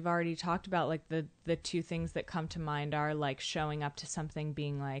stuff that we've already talked about, like the two things that come to mind are like showing up to something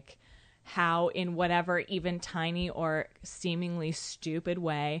being like, how in whatever even tiny or seemingly stupid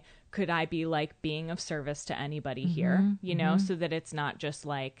way could I be like being of service to anybody here, so that it's not just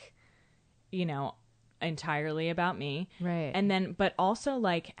like, entirely about me. Right. And then, but also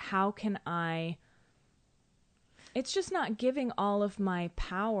like, how can it's just not giving all of my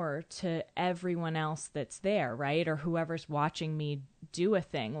power to everyone else that's there, right? Or whoever's watching me do a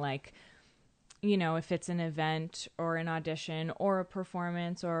thing. Like, if it's an event or an audition or a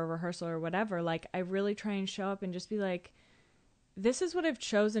performance or a rehearsal or whatever, like I really try and show up and just be like, this is what I've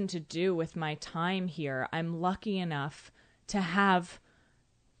chosen to do with my time here. I'm lucky enough to have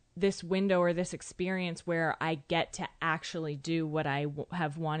this window or this experience where I get to actually do what I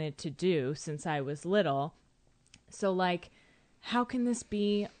have wanted to do since I was little. So like, how can this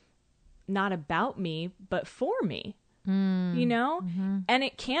be not about me, but for me? And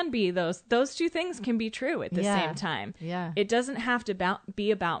it can be those two things can be true at the same time. Yeah. It doesn't have to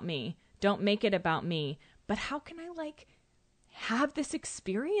be about me. Don't make it about me. But how can I like have this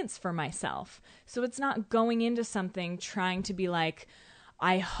experience for myself? So it's not going into something trying to be like,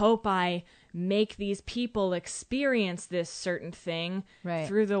 I hope I make these people experience this certain thing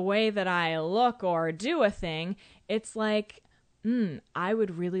through the way that I look or do a thing. It's like, I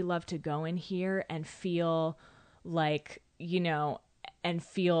would really love to go in here and feel like, and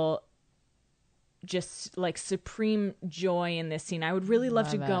feel just like supreme joy in this scene. I would really love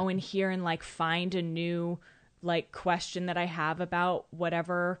to go in here and like find a new like question that I have about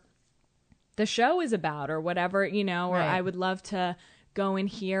whatever the show is about or whatever, or I would love to go in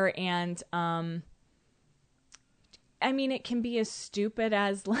here and I mean, it can be as stupid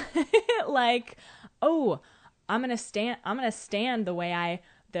as like, oh, I'm going to stand the way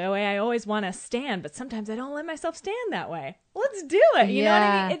I always want to stand, but sometimes I don't let myself stand that way. Let's do it. You know what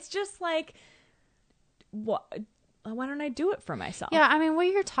I mean? It's just like, why don't I do it for myself? Yeah, I mean, what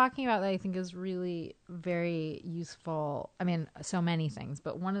you're talking about that I think is really very useful. I mean, so many things,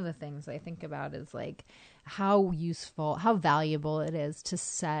 but one of the things I think about is like how useful, how valuable it is to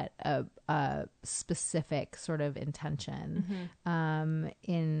set a specific sort of intention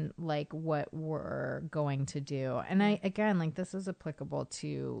in like what we're going to do. And again, like this is applicable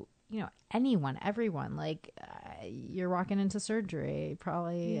to, you know, anyone, everyone. Like you're walking into surgery,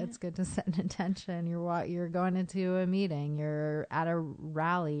 probably it's good to set an intention. You're going into a meeting, you're at a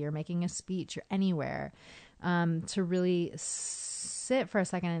rally, you're making a speech, you're anywhere, to really sit for a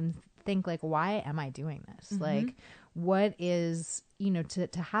second and think like, why am I doing this? Like, what is, you know,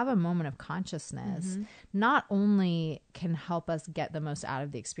 to have a moment of consciousness not only can help us get the most out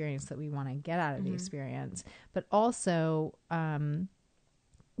of the experience that we want to get out of the experience, but also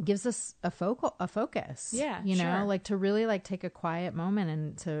gives us a focus. Yeah, you know, sure. like to really like take a quiet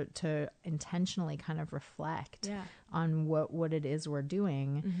moment and to intentionally kind of reflect on what it is we're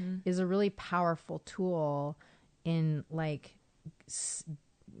doing is a really powerful tool in like,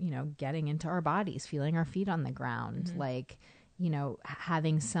 you know, getting into our bodies, feeling our feet on the ground, like, you know,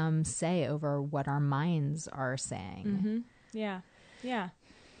 having some say over what our minds are saying. Yeah. Yeah.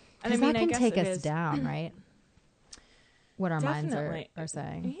 And that can take us down, right? What our minds Definitely. are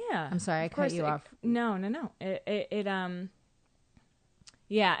saying. Yeah. I'm sorry, I cut you off. No.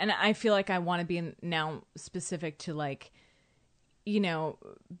 Yeah. And I feel like I want to be now specific to like, you know,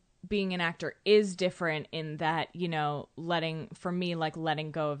 being an actor is different in that, you know, letting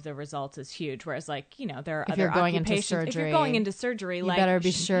go of the results is huge. Whereas like, you know, there are other occupations. If you're going into surgery, you like, better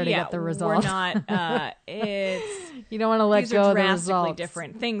be sure to get the results. We're not, you don't want to let these go are of the drastically results.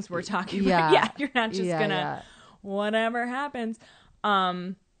 different things we're talking about. Yeah. You're not just gonna, whatever happens.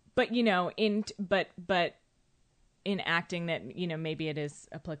 But you know, but in acting that, you know, maybe it is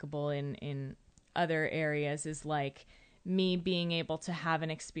applicable in other areas is like, me being able to have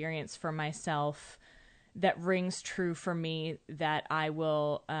an experience for myself that rings true for me, that I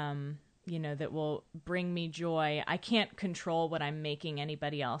will, you know, that will bring me joy. I can't control what I'm making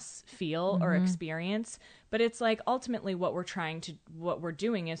anybody else feel or experience, but it's like ultimately what we're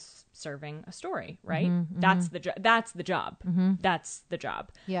doing is serving a story, right? That's the job. That's the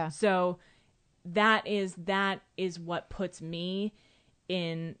job. Yeah. So that is what puts me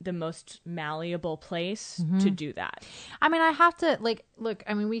in the most malleable place to do that. I mean, I have to like, look,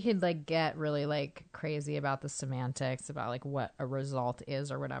 I mean, we could like get really like crazy about the semantics about like what a result is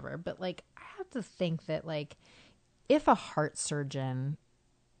or whatever. But like, I have to think that like, if a heart surgeon,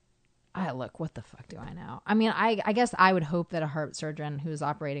 look, what the fuck do I know? I mean, I guess I would hope that a heart surgeon who's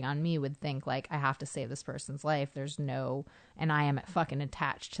operating on me would think like, I have to save this person's life. And I am fucking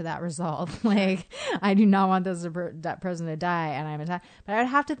attached to that result. Like, I do not want that person to die, and I'm attached. But I would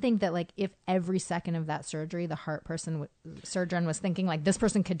have to think that like, if every second of that surgery, the surgeon was thinking like, this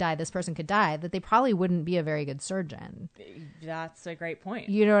person could die, that they probably wouldn't be a very good surgeon. That's a great point.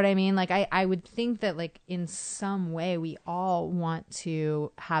 You know what I mean? Like, I would think that like in some way we all want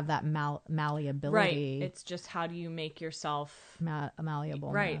to have that malleability. Right. It's just how do you make yourself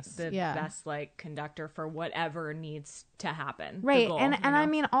malleable? Right. The best like conductor for whatever needs to happen. Right. Goal, and you know? I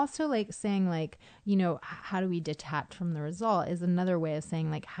mean, also like saying like, you know, how do we detach from the result is another way of saying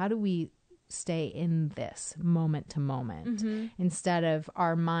like, how do we stay in this moment to moment instead of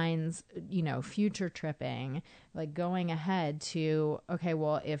our minds, you know, future tripping, like going ahead to, okay,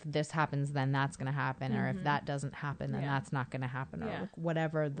 well, if this happens, then that's going to happen. Or if that doesn't happen, then that's not going to happen. Or like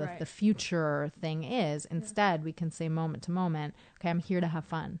whatever the future thing is. Instead, we can say moment to moment, okay, I'm here to have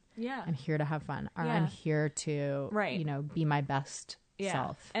fun. Yeah. I'm here to have fun. Or I'm here to, you know, be my best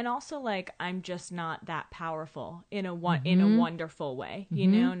self. And also like, I'm just not that powerful in a wonderful way, you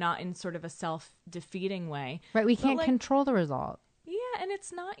know, not in sort of a self-defeating way. Right. We can't control the result. Yeah. And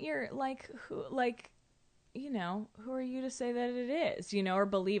it's not your like, who, like, you know, who are you to say that it is, you know, or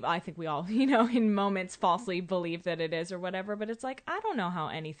believe, I think we all, you know, in moments falsely believe that it is or whatever, but it's like, I don't know how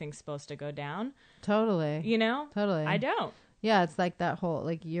anything's supposed to go down. Totally. You know? Totally. I don't. Yeah, it's like that whole,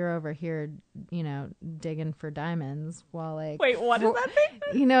 like, you're over here, you know, digging for diamonds while, like... Wait, what does that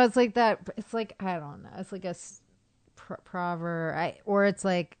mean? You know, it's like that, it's like, I don't know, it's like a proverb, or it's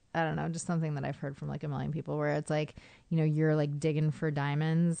like, I don't know, just something that I've heard from like a million people where it's like, you know, you're like digging for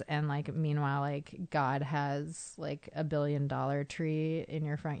diamonds and like meanwhile like God has like $1 billion tree in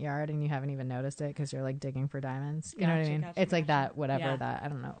your front yard and you haven't even noticed it because you're like digging for diamonds. You know what I mean? It's like that, whatever that, I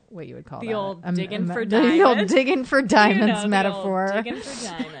don't know what you would call the that. Old digging for diamonds. The old digging for diamonds You know, metaphor. The old digging for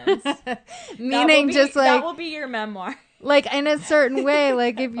diamonds. Meaning just like that will be your memoir. Like in a certain way,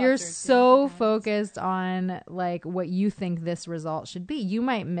 like if you're Foster's so focused on like what you think this result should be, you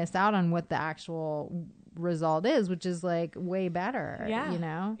might miss out on what the actual result is, which is like way better. Yeah. You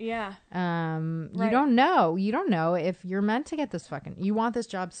know? Yeah. You don't know. You don't know if you're meant to get this you want this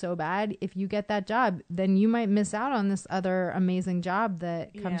job so bad. If you get that job, then you might miss out on this other amazing job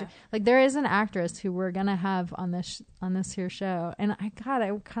that comes. Like there is an actress who we're going to have on this here show. And I kind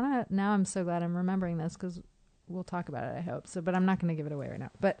of, now I'm so glad I'm remembering this because we'll talk about it, I hope. So, but I'm not going to give it away right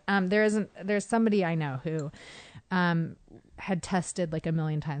now. But there's somebody I know who had tested like 1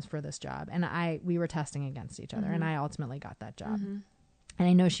 million times for this job, and we were testing against each other, and I ultimately got that job. And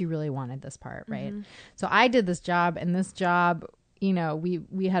I know she really wanted this part, right? So I did this job, and this job, you know,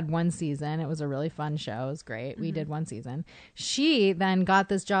 we had 1 season. It was a really fun show. It was great. We did 1 season. She then got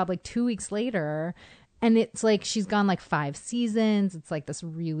this job like 2 weeks later. And it's like she's gone like 5 seasons. It's like this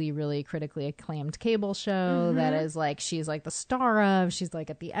really, really critically acclaimed cable show that is like she's like the star of. She's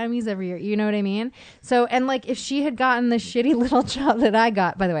like at the Emmys every year. You know what I mean? So, and like if she had gotten the shitty little job that I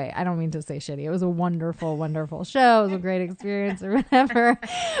got, by the way, I don't mean to say shitty. It was a wonderful, wonderful show. It was a great experience or whatever.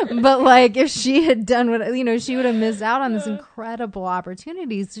 But like if she had done what, you know, she would have missed out on this incredible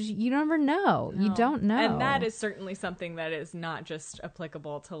opportunity. So you never know. No. You don't know. And that is certainly something that is not just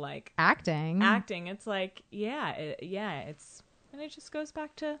applicable to like acting. It's like, it's, and it just goes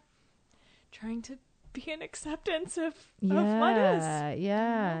back to trying to be an acceptance of what is.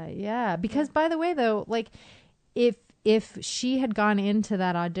 Yeah. Because by the way, though, like if she had gone into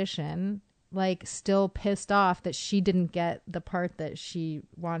that audition, like still pissed off that she didn't get the part that she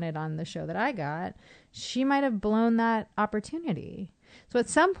wanted on the show that I got, she might have blown that opportunity. So at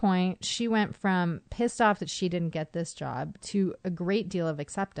some point, she went from pissed off that she didn't get this job to a great deal of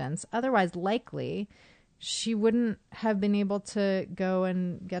acceptance. Otherwise, likely, she wouldn't have been able to go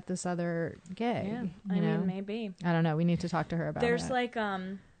and get this other gig. Yeah, I mean, maybe. I don't know. We need to talk to her about it. There's like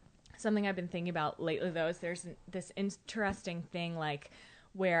something I've been thinking about lately, though, is there's this interesting thing like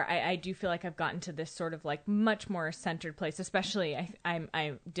where I do feel like I've gotten to this sort of like much more centered place, especially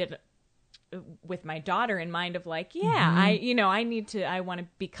I did with my daughter in mind of like, I want to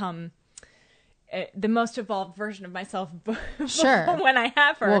become the most evolved version of myself sure when I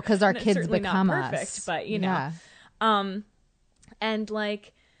have her. Well, because our kids become not perfect, us, but you know, and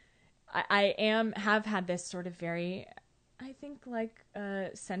like I have had this sort of very, I think like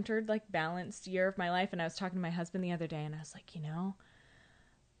centered, like balanced year of my life. And I was talking to my husband the other day, and I was like, you know,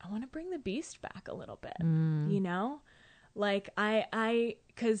 I want to bring the beast back a little bit, you know, like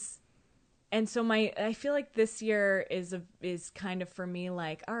and so I feel like this year is kind of for me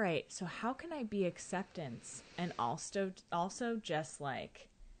like, all right, so how can I be acceptance and also just like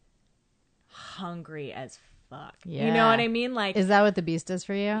hungry as fuck? Yeah. You know what I mean? Like, is that what the beast is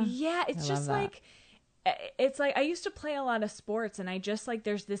for you? Yeah, it's just like, it's like I used to play a lot of sports, and I just like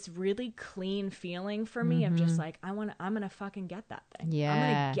there's this really clean feeling for me of just like I'm gonna fucking get that thing.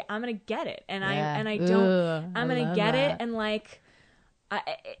 Yeah, I'm gonna get it, and yeah. I'm gonna get that. it, and like.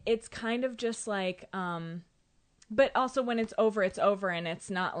 It's kind of just like, but also when it's over, and it's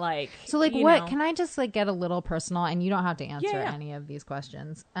not like. So like, what can I just like get a little personal, and you don't have to answer any of these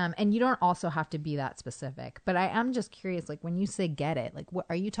questions, and you don't also have to be that specific. But I am just curious, like when you say get it, like what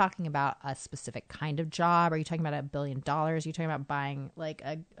are you talking about? A specific kind of job? Are you talking about $1 billion? Are you talking about buying like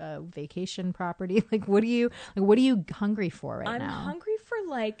a vacation property? Like what are you hungry for right now? I'm hungry for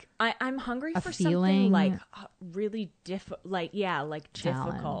like I'm hungry for feeling, something like really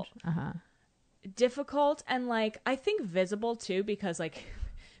difficult. Difficult and like I think visible too, because like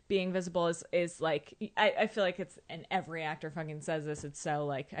being visible is like I feel like it's, and every actor fucking says this, it's so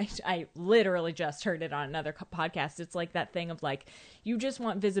like I literally just heard it on another podcast. It's like that thing of like you just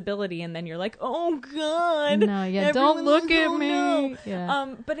want visibility, and then you're like, oh god, no, yeah, don't look at me. No.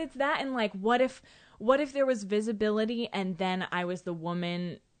 Yeah. But it's that, and like what if there was visibility and then I was the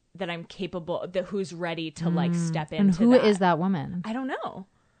woman that I'm capable, who's ready to like step into. And who is that woman? I don't know.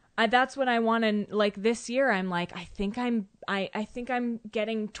 That's what I want to like this year. I'm like, I think I'm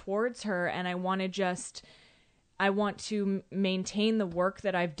getting towards her, and I want to maintain the work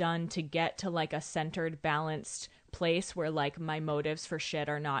that I've done to get to like a centered, balanced place where like my motives for shit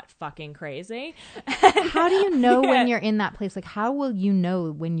are not fucking crazy. How do you know when you're in that place? Like, how will you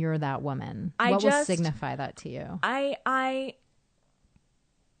know when you're that woman? What will signify that to you?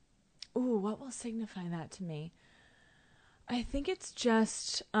 what will signify that to me? I think it's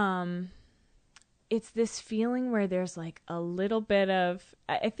just, it's this feeling where there's like a little bit of,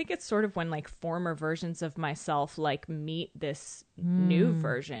 I think it's sort of when like former versions of myself like meet this new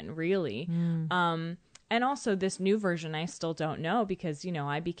version, really. And also this new version I still don't know because, you know,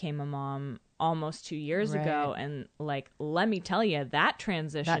 I became a mom almost 2 years ago. And like, let me tell you, that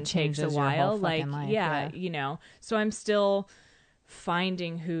transition takes a while. Like, yeah, you know, so I'm still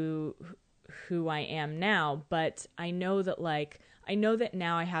finding who I am now, but I know that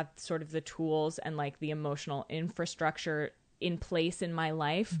now I have sort of the tools and like the emotional infrastructure in place in my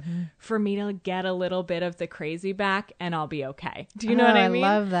life for me to get a little bit of the crazy back and I'll be okay. Do you know what I mean?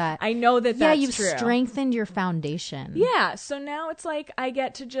 I love that. I know that that's you've true. strengthened your foundation. Yeah. So now it's like I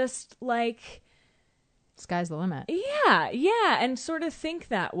get to just like, sky's the limit. Yeah. And sort of think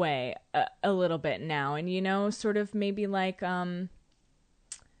that way a little bit now. And, you know, sort of maybe like,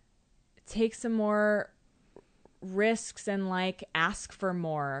 take some more risks and like ask for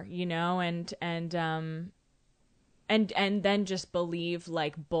more, you know, and then just believe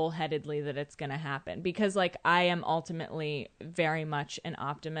like bullheadedly that it's going to happen, because like I am ultimately very much an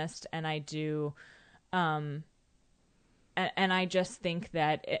optimist, and I do and I just think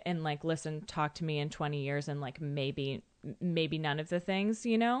that, and like, listen, talk to me in 20 years and like maybe none of the things,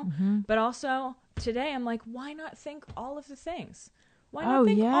 you know, but also today I'm like, why not think all of the things? Why not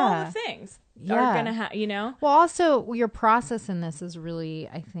think all the things are going to you know? Well, also your process in this is really,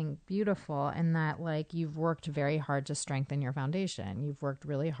 I think, beautiful in that like you've worked very hard to strengthen your foundation. You've worked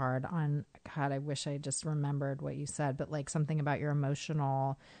really hard on, God, I wish I just remembered what you said, but like something about your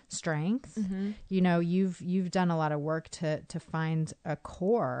emotional strength. You know, you've done a lot of work to find a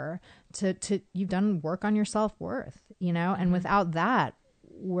core you've done work on your self-worth, you know, and without that,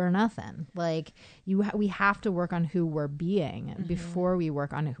 we're nothing. Like we have to work on who we're being before we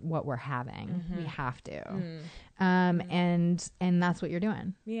work on what we're having. We have to. And that's what you're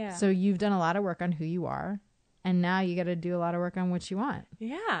doing. Yeah. So you've done a lot of work on who you are, and now you got to do a lot of work on what you want.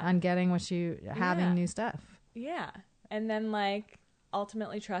 Yeah. On getting what you, having new stuff. Yeah. And then like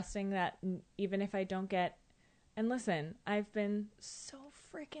ultimately trusting that even if I don't get, and listen, I've been so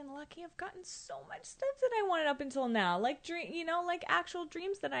freaking lucky. I've gotten so much stuff that I wanted up until now. Like you know, like actual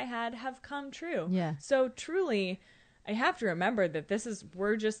dreams that I had have come true. Yeah. So truly, I have to remember that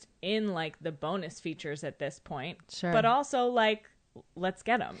we're just in like the bonus features at this point. Sure. But also like, let's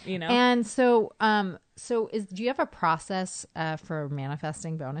get them, you know? And so, do you have a process for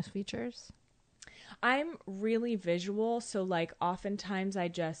manifesting bonus features? I'm really visual. So like oftentimes I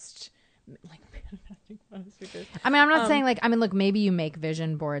just like manifesting bonus features. I mean, I'm not saying like, I mean, look, maybe you make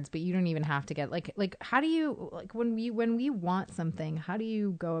vision boards, but you don't even have to get like, how do you, like when we want something, how do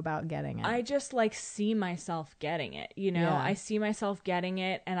you go about getting it? I just like see myself getting it, you know, I see myself getting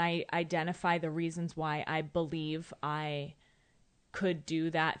it, and I identify the reasons why I believe I could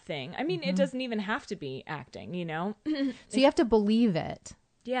do that thing. I mean, it doesn't even have to be acting, you know? So you have to believe it.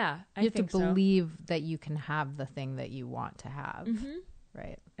 Yeah. You have to believe that you can have the thing that you want to have.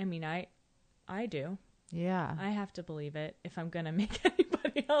 Right. I mean, I do. Yeah. I have to believe it if I'm going to make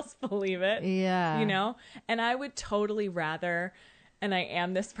anybody else believe it. Yeah. You know? And I would totally rather, and I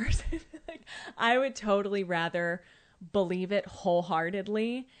am this person, like, I would totally rather believe it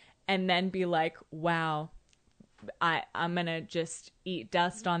wholeheartedly and then be like, wow, I'm going to just eat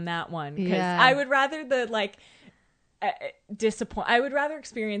dust on that one. Because I would rather I would rather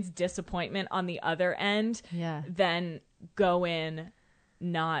experience disappointment on the other end than go in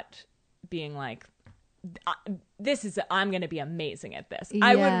not being like, I'm going to be amazing at this.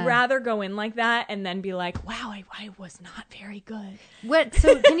 I would rather go in like that and then be like, wow, I was not very good.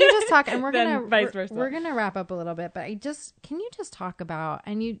 So can you just talk, and we're going to wrap up a little bit, but can you just talk about,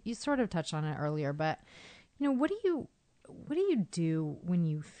 and you sort of touched on it earlier, but you know, what do you do when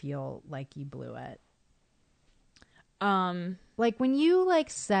you feel like you blew it? Like when you like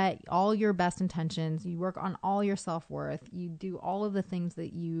set all your best intentions, you work on all your self-worth, you do all of the things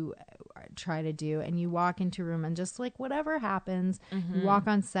that you try to do, and you walk into a room and just like whatever happens, you walk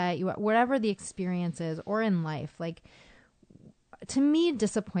on set, whatever the experience is, or in life, like to me,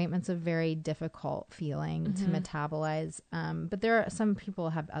 disappointment's a very difficult feeling to metabolize. But there are some people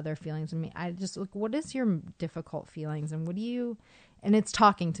have other feelings. I just like, what is your difficult feelings, and and it's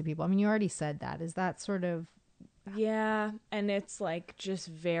talking to people. I mean, you already said that. Is that sort of, yeah, and it's like just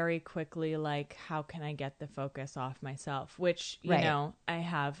very quickly like, how can I get the focus off myself? Which, you know, I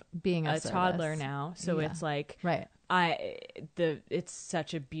have being a toddler now, so it's like it's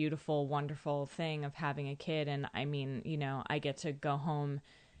such a beautiful, wonderful thing of having a kid. And I mean, you know, I get to go home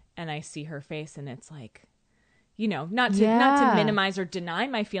and I see her face, and it's like, you know, not to minimize or deny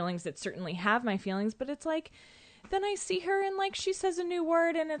my feelings that certainly have my feelings, but it's like, then I see her and like she says a new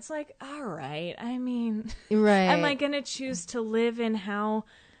word and it's like, all right, I mean, am I going to choose to live in how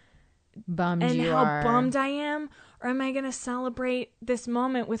bummed I am? Or am I going to celebrate this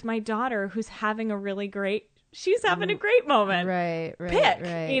moment with my daughter who's having a really great, she's having a great moment. Right.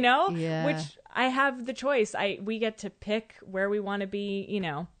 Pick, you know, which I have the choice. We get to pick where we want to be, you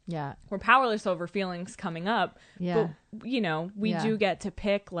know. Yeah. We're powerless over feelings coming up. Yeah. But, you know, we do get to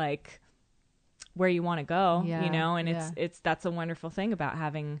pick like where you want to go, you know, and that's a wonderful thing about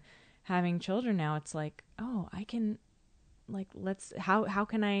having children now. It's like, oh, I can like, how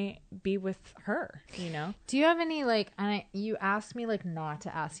can I be with her, you know? Do you have any like, you asked me like not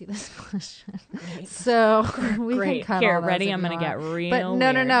to ask you this question. Right. So we can cut here, all ready? those I'm going to get real But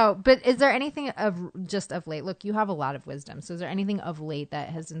no. But is there anything of late? Look, you have a lot of wisdom. So is there anything of late that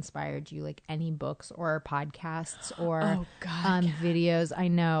has inspired you? Like any books or podcasts or videos? I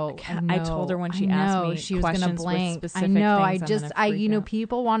know. I told her when she asked me she was going to blank. I know.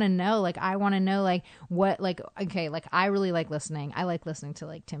 People want to know, like, I want to know like what, like, okay, like I really like listening. I like listening to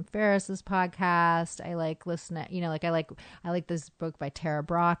like Tim Ferriss's podcast. I like listening, you know, like I like this book by Tara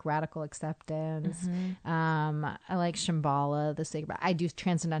Brach, Radical Acceptance. I like Shambhala, the Sacred. I do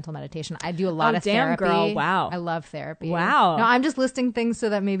transcendental meditation. I do a lot of therapy. Girl. Wow. I love therapy. Wow. No, I'm just listing things so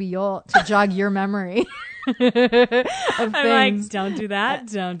that maybe to jog your memory. I'm like, don't do that.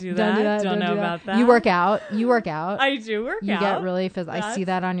 Don't know about that. You work out. I do work out. You get really physical. I see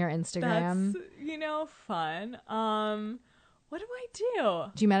that on your Instagram. That's, you know, fun. What do I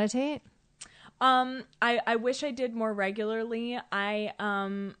do? Do you meditate? I wish I did more regularly. I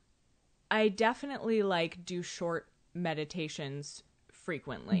definitely like do short meditations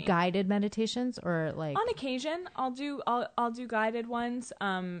frequently. Guided meditations or like on occasion I'll do guided ones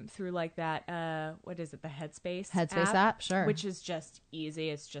through like that what is it, the Headspace app, sure, which is just easy.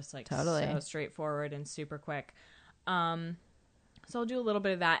 It's just like so straightforward and super quick. So I'll do a little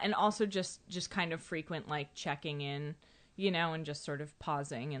bit of that, and also just kind of frequent like checking in, you know, and just sort of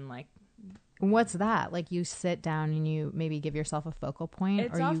pausing and like. What's that? Like you sit down and you maybe give yourself a focal point,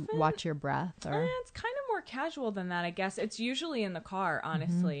 or you watch your breath, or it's kind of more casual than that, I guess. It's usually in the car,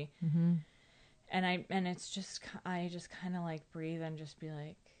 honestly. And it's just, I just kind of like breathe and just be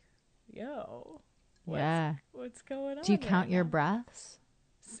like, yo, what's going on? Do you count your breaths?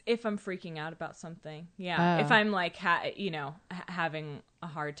 If I'm freaking out about something. Yeah. If I'm like, having a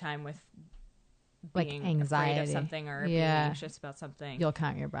hard time with being like anxiety, afraid of something or being anxious about something, you'll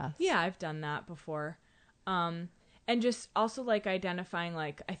count your breaths. Yeah, I've done that before. And just also like identifying,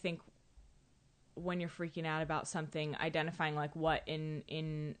 like, I think when you're freaking out about something, identifying like what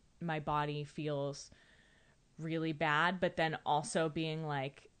in my body feels really bad, but then also being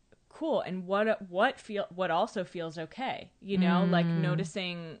like, cool, and what also feels okay, you know, like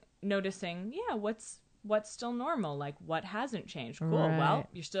noticing, what's still normal, like what hasn't changed. Cool. Right. Well,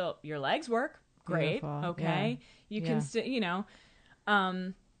 your legs work. Great. Beautiful. Okay. Yeah. You can still, you know,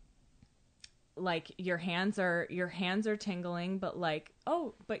 like your hands are tingling, but like,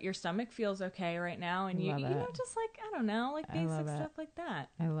 oh, but your stomach feels okay right now. And you know, just like, I don't know, like basic stuff like that.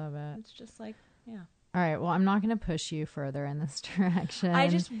 I love it. It's just like, yeah. All right. Well, I'm not going to push you further in this direction. I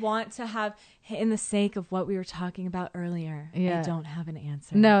just want to have, in the sake of what we were talking about earlier, I don't have an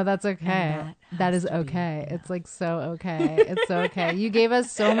answer. No, that's okay. That is okay. It's like so okay. It's so okay. You gave us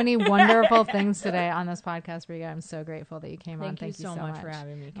so many wonderful things today on this podcast, Briga. I'm so grateful that you came on. Thank you so much for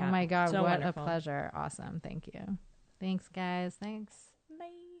having me, Kat. Oh my God. So what wonderful. A pleasure. Awesome. Thank you. Thanks, guys. Thanks. Bye.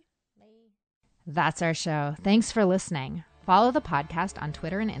 That's our show. Thanks for listening. Follow the podcast on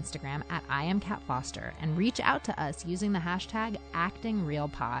Twitter and Instagram at I am Kat Foster, and reach out to us using the hashtag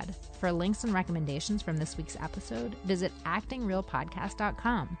ActingRealPod. For links and recommendations from this week's episode, visit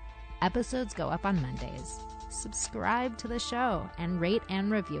actingrealpodcast.com. Episodes go up on Mondays. Subscribe to the show and rate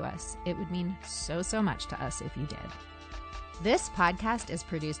and review us. It would mean so much to us if you did. This podcast is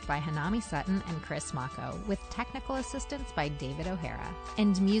produced by Hanami Sutton and Chris Mako, with technical assistance by David O'Hara,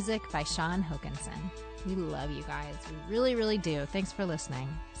 and music by Sean Hokinson. We love you guys. We really, really do. Thanks for listening.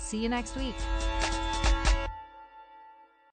 See you next week.